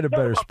 No, I had a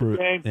better spread.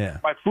 Yeah.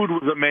 My food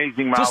was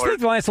amazing, Mallard. Just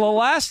think, Lance, the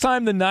last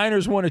time the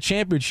Niners won a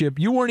championship,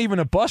 you weren't even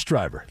a bus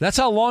driver. That's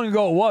how long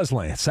ago it was,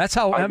 Lance. That's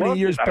how many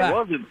years back. I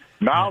wasn't.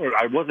 Mallard,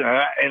 I wasn't,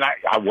 and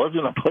I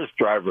wasn't a bus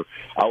driver.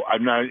 I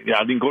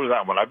didn't go to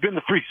that one. I've been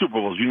to 3 Super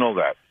Bowls. You know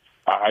that.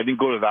 I didn't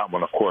go to that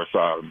one, of course.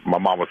 My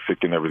mom was sick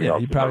and everything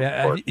else. You probably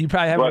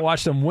haven't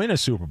watched them win a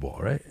Super Bowl,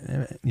 right?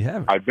 You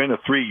haven't. I've been to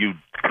 3, you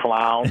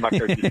clown. Like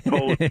I just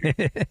told you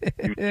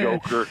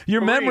joker.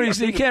 Your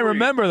memories, you can't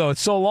remember, though.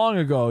 It's so long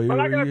ago.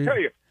 But I got to tell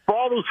you, for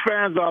all those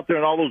fans out there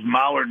and all those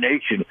Mallard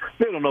Nation,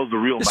 they don't know the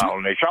real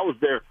Mallard Nation. I was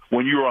there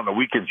when you were on the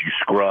weekends, you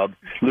scrub.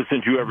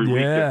 Listened to you every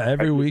weekend. Yeah,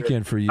 every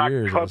weekend for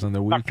years. I was on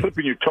the weekend. Not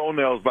clipping your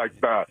toenails like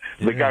the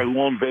guy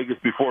who owned Vegas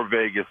before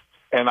Vegas.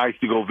 And I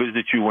used to go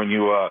visit you when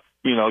you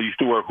used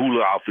to wear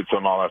hula outfits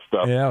and all that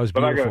stuff. Yeah, it was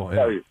beautiful. But I got to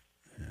tell you,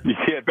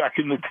 back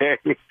in the day,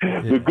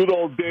 the good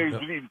old days,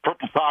 we eating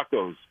purple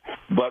tacos.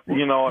 But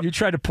you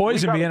tried to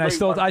poison me, and I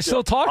still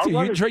talk to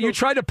you. You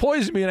tried to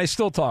poison me, and I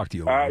still talk to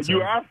you.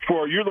 You asked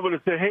for it. You're the one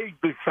that said, "Hey,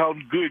 they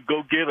sound good.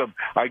 Go get them."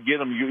 I get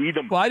them. You eat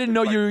them. Well, I didn't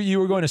know you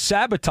were going to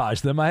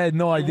sabotage them. I had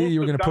no idea you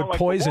were going to put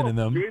poison in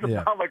them. You ate them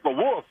down like a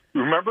wolf.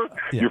 Remember?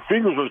 Yeah. Your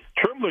fingers were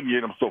trembling. You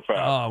ate them so fast.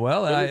 Oh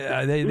well,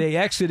 they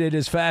exited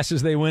as fast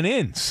as they went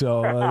in,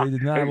 so they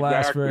did not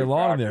last very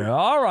long there.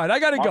 All right, I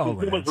got to go,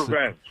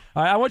 Lance.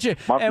 I want you,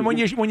 and when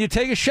you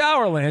take a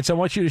shower, Lance, I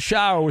want you to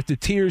shower with the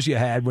tears you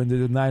had when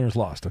the Niners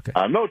lost. Okay.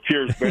 No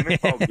tears, man.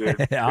 It's all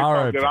good. All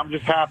right. Good. I'm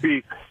just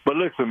happy. But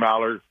listen,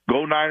 Mallard,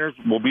 go Niners.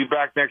 We'll be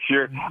back next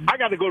year. I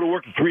got to go to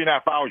work in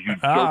 3.5 hours. You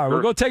all right,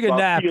 we'll go take a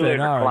nap then.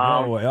 Later, all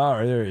right, go away. All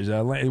right, there he is.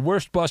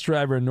 Worst bus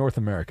driver in North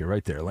America,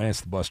 right there.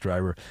 Lance, the bus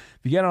driver. If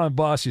you get on a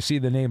bus, you see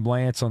the name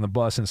Lance on the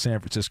bus in San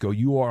Francisco,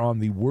 you are on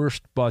the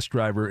worst bus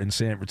driver in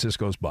San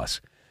Francisco's bus.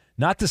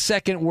 Not the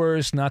second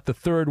worst, not the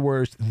third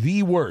worst,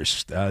 the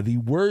worst.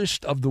 The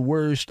worst of the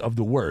worst of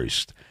the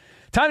worst.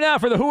 Time now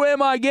for the Who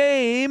Am I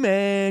game,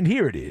 and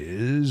here it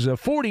is.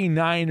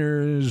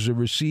 49ers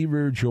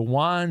receiver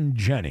Jawan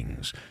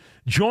Jennings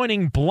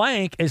joining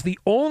blank as the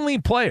only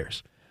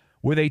players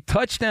with a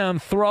touchdown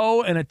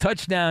throw and a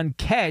touchdown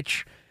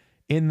catch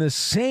in the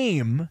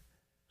same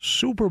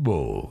Super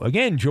Bowl.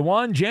 Again,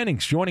 Jawan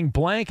Jennings joining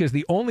blank as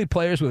the only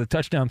players with a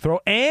touchdown throw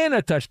and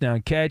a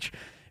touchdown catch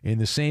in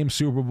the same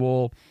Super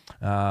Bowl.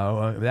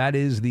 That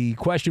is the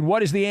question.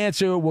 What is the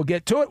answer? We'll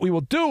get to it. We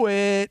will do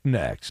it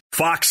next.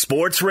 Fox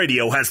Sports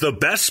Radio has the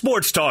best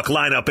sports talk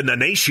lineup in the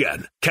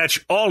nation.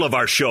 Catch all of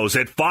our shows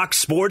at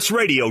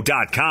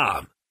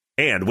foxsportsradio.com.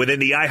 And within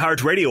the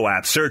iHeartRadio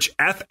app, search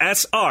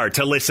FSR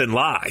to listen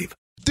live.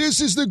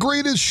 This is the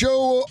greatest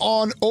show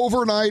on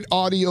overnight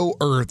audio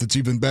earth. It's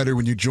even better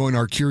when you join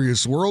our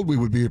curious world. We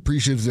would be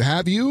appreciative to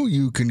have you.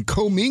 You can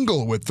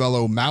commingle with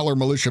fellow Maller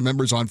Militia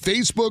members on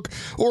Facebook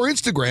or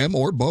Instagram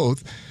or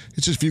both.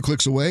 It's just a few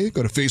clicks away.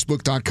 Go to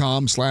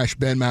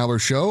facebook.com/Ben Maller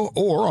Show,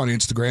 or on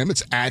Instagram,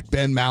 it's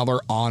 @Ben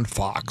Maller on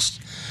Fox.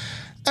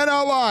 And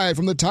now live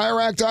from the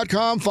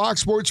TireRack.com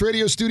Fox Sports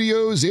Radio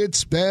studios,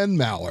 it's Ben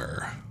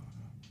Maller.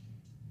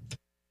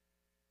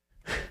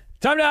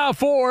 Time now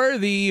for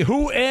the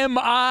Who Am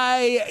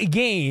I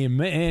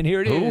game. And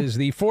here it is.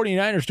 The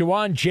 49ers,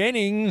 Jawan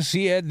Jennings,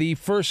 he had the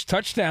first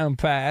touchdown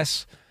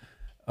pass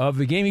of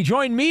the game. He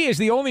joined me as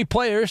the only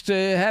players to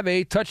have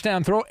a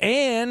touchdown throw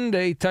and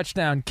a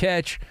touchdown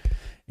catch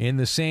in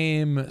the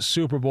same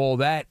Super Bowl.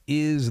 That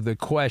is the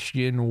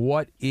question.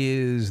 What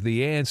is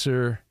the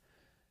answer?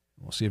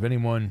 We'll see if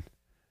anyone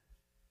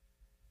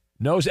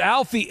knows.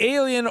 Alf the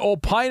Alien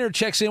Opiner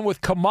checks in with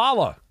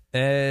Kamala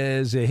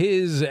as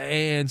his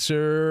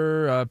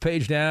answer.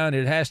 Page down,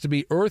 it has to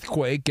be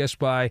earthquake, guessed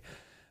by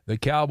the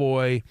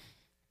Cowboy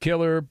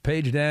Killer.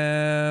 Page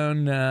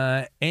down,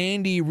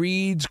 Andy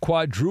Reid's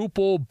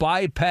quadruple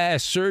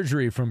bypass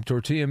surgery from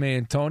Tortilla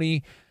Man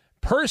Tony.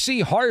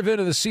 Percy Harvin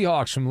of the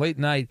Seahawks from Late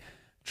Night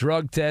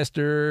Drug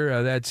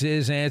Tester. That's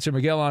his answer.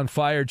 Miguel on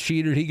Fire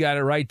cheated. He got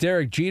it right.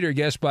 Derek Jeter,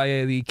 guessed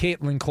by the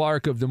Caitlin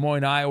Clark of Des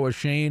Moines, Iowa.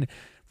 Shane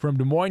from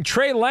Des Moines.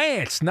 Trey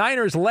Lance,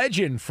 Niners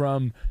legend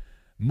from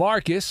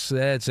Marcus,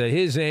 that's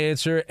his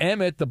answer.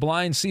 Emmett, the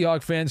blind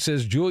Seahawk fan,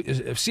 says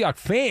Julian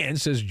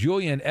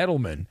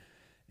Edelman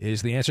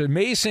is the answer.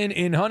 Mason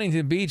in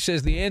Huntington Beach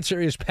says the answer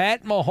is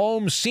Pat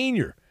Mahomes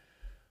Sr.,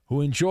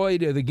 who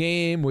enjoyed the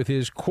game with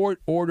his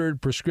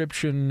court-ordered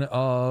prescription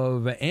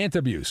of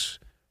antabuse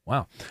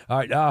Wow. All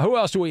right. Who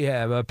else do we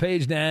have?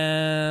 Page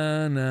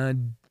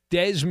down.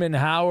 Desmond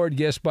Howard,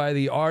 guest by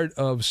the Art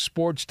of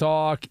Sports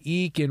Talk.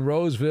 Eek in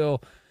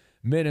Roseville,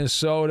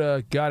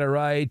 Minnesota. Got it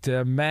right.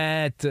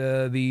 Matt,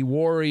 the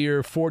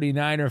Warrior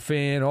 49er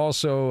fan,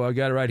 also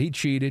got it right. He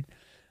cheated.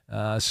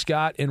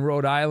 Scott in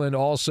Rhode Island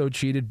also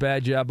cheated.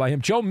 Bad job by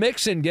him. Joe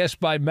Mixon, guest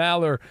by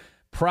Maller,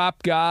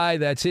 prop guy.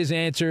 That's his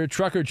answer.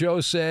 Trucker Joe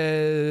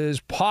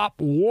says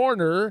Pop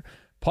Warner.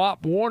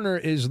 Pop Warner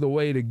is the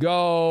way to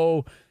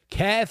go.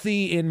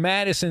 Kathy in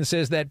Madison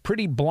says that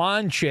pretty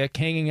blonde chick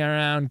hanging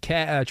around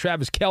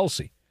Travis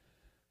Kelce.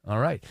 All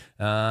right.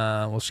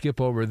 We'll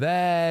skip over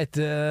that.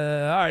 All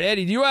right,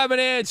 Eddie, do you have an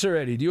answer,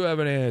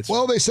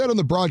 Well, they said on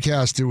the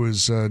broadcast it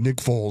was Nick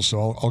Foles,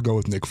 so I'll go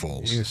with Nick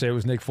Foles. You're going to say it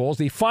was Nick Foles.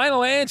 The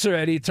final answer,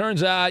 Eddie, it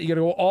turns out you got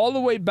to go all the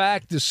way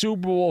back to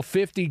Super Bowl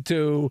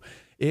 52.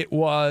 It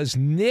was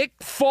Nick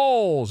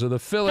Foles of the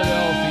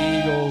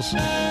Philadelphia Eagles.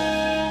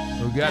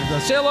 We got to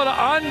say hello to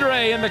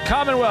Andre in the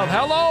Commonwealth.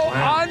 Hello,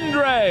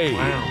 Andre.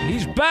 Wow.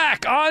 He's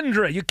back,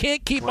 Andre. You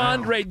can't keep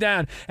Andre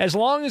down. As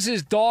long as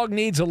his dog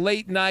needs a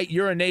late night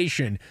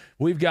urination,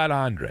 we've got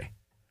Andre.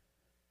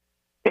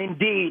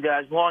 Indeed,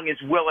 as long as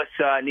Willis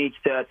needs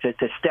to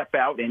step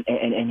out,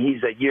 and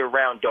he's a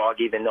year-round dog,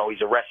 even though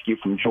he's a rescue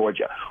from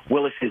Georgia.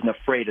 Willis isn't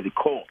afraid of the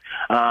cold.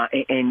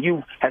 And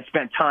you have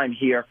spent time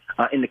here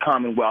in the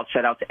Commonwealth.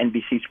 Shout out to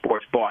NBC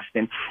Sports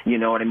Boston. You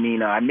know what I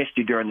mean? I missed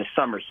you during the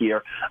summer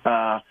here.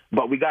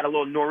 But we got a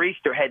little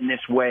nor'easter heading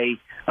this way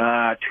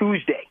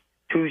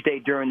Tuesday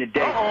during the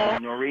day.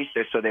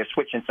 Nor'easter, so they're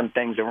switching some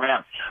things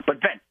around.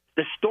 But, Ben,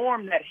 the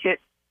storm that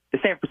hit the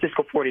San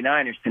Francisco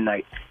 49ers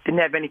tonight didn't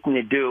have anything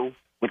to do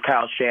with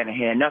Kyle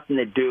Shanahan, nothing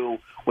to do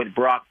with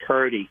Brock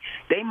Purdy.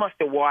 They must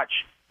have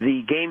watched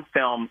the game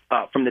film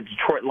from the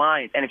Detroit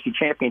Lions NFC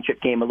Championship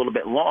game a little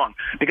bit long,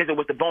 because it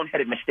was the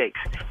boneheaded mistakes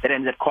that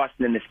ended up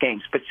costing them this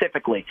game.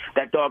 Specifically,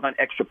 that doggone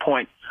extra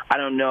point. I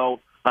don't know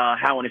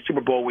how in a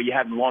Super Bowl where you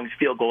have the longest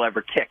field goal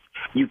ever kicked,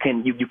 you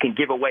can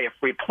give away a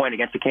free point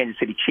against the Kansas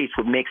City Chiefs,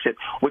 which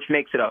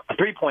makes it a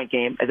 3-point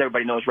game, as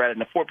everybody knows, rather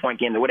than a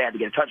 4-point game. They would have had to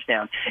get a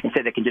touchdown.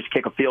 Instead, they can just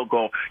kick a field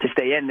goal to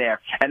stay in there.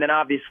 And then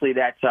obviously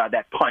that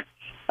punt.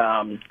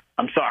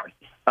 I'm sorry.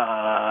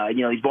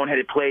 These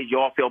boneheaded plays, you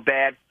all feel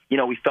bad.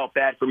 We felt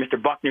bad for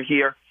Mr. Buckner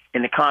here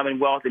in the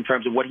Commonwealth in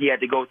terms of what he had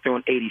to go through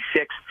in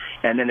 '86,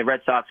 and then the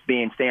Red Sox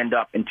being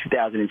stand-up in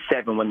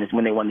 2007 when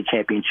they won the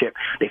championship.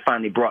 They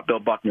finally brought Bill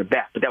Buckner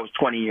back, but that was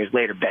 20 years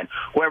later, Ben.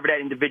 Whoever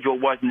that individual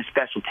was in the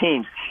special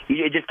teams,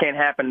 it just can't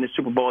happen in the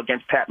Super Bowl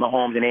against Pat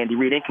Mahomes and Andy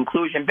Reid. In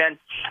conclusion, Ben,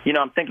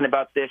 I'm thinking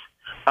about this.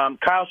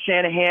 Kyle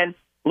Shanahan,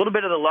 a little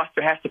bit of the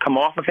luster has to come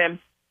off of him.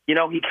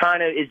 He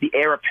kind of is the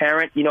heir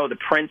apparent, the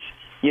prince,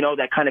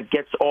 that kind of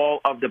gets all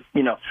of the,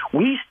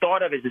 he's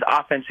thought of as this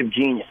offensive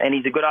genius, and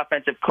he's a good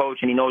offensive coach,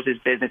 and he knows his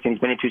business, and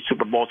he's been into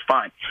Super Bowls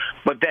fine.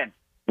 But then,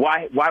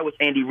 why was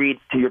Andy Reid,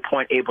 to your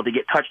point, able to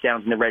get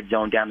touchdowns in the red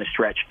zone down the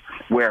stretch,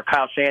 where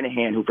Kyle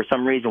Shanahan, who for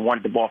some reason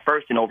wanted the ball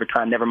first in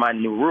overtime, never mind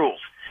the new rules,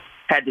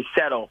 had to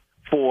settle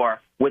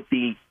with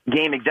the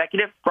game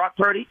executive, Brock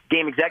Purdy,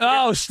 game executive?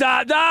 Oh,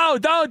 stop. No,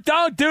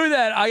 don't do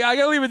that. I got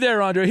to leave it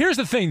there, Andre. Here's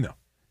the thing, though.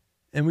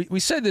 And we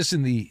said this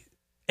in the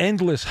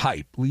endless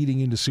hype leading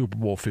into Super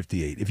Bowl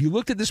 58. If you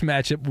looked at this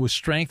matchup, it was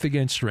strength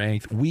against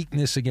strength,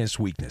 weakness against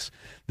weakness.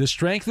 The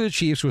strength of the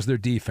Chiefs was their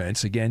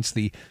defense against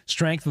the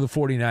strength of the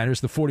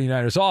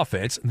 49ers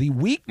offense. The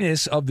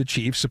weakness of the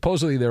Chiefs,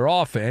 supposedly their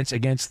offense,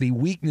 against the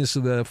weakness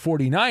of the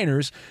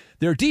 49ers,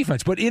 their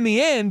defense. But in the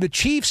end, the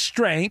Chiefs'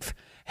 strength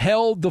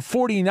held the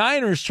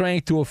 49ers'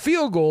 strength to a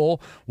field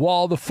goal,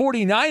 while the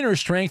 49ers'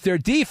 strength, their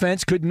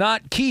defense, could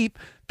not keep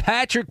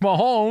Patrick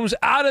Mahomes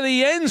out of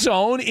the end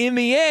zone in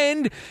the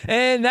end,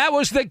 and that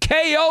was the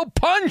KO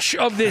punch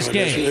of this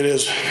game. It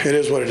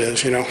is what it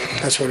is,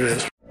 That's what it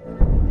is.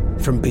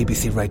 From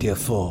BBC Radio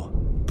 4,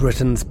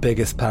 Britain's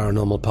biggest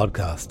paranormal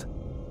podcast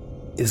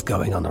is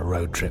going on a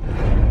road trip.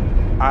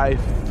 I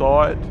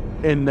thought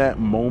in that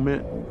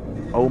moment,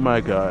 oh my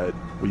God,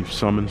 we've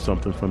summoned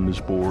something from this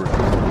board.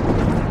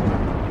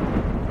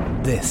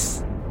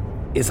 This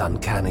is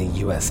Uncanny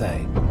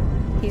USA.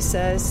 He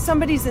says,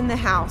 somebody's in the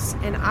house,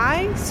 and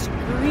I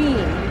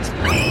screamed.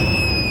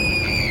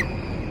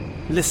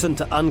 Listen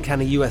to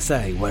Uncanny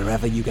USA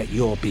wherever you get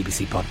your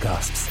BBC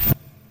podcasts,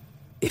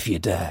 if you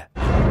dare.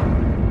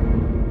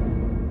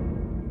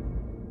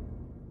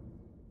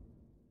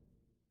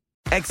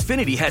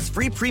 Xfinity has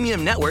free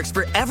premium networks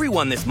for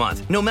everyone this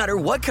month, no matter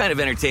what kind of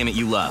entertainment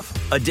you love.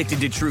 Addicted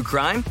to true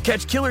crime?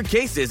 Catch killer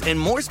cases and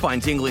more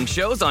spine-tingling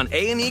shows on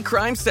A&E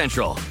Crime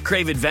Central.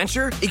 Crave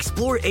adventure?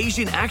 Explore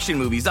Asian action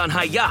movies on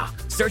Hi-YAH.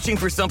 Searching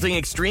for something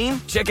extreme?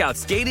 Check out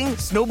skating,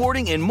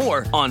 snowboarding, and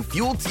more on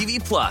Fuel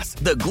TV Plus,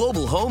 the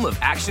global home of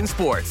action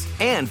sports.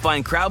 And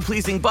find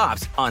crowd-pleasing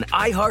bops on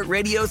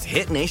iHeartRadio's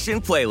Hit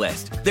Nation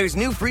playlist. There's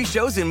new free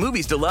shows and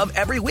movies to love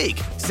every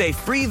week. Say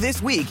free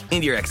this week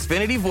in your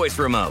Xfinity voice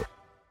remote.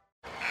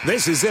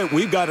 This is it.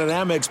 We've got an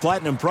Amex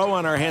Platinum Pro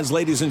on our hands,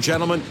 ladies and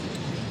gentlemen.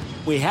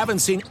 We haven't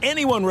seen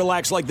anyone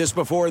relax like this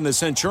before in the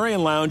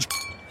Centurion Lounge.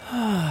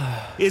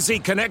 Is he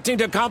connecting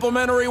to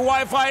complimentary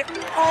Wi-Fi?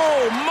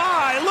 Oh,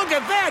 my! Look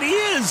at that! He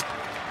is!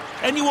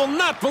 And you will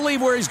not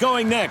believe where he's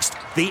going next.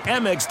 The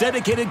Amex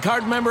dedicated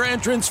card member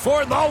entrance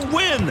for the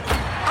win!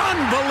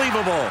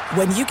 Unbelievable!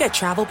 When you get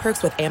travel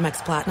perks with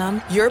Amex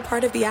Platinum, you're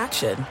part of the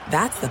action.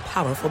 That's the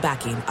powerful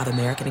backing of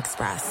American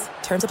Express.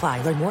 Terms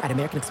apply. Learn more at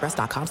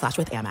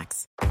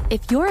americanexpress.com/withAmex.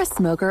 If you're a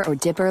smoker or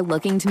dipper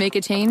looking to make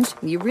a change,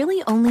 you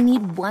really only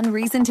need one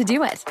reason to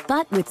do it.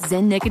 But with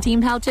Zyn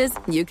nicotine pouches,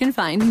 you can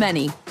find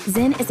many.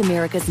 Zyn is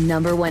America's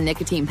 #1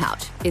 nicotine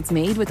pouch. It's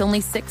made with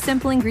only 6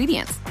 simple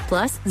ingredients.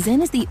 Plus,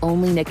 Zyn is the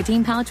only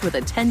nicotine pouch with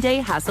a 10-day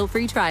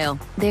hassle-free trial.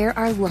 There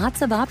are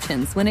lots of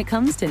options when it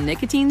comes to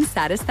nicotine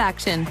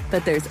satisfaction,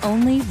 but there's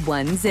only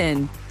one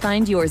Zyn.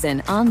 Find your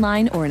Zyn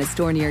online or in a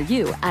store near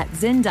you at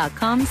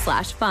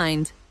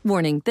zyn.com/find.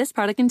 Warning, this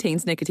product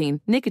contains nicotine.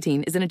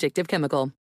 Nicotine is an addictive chemical.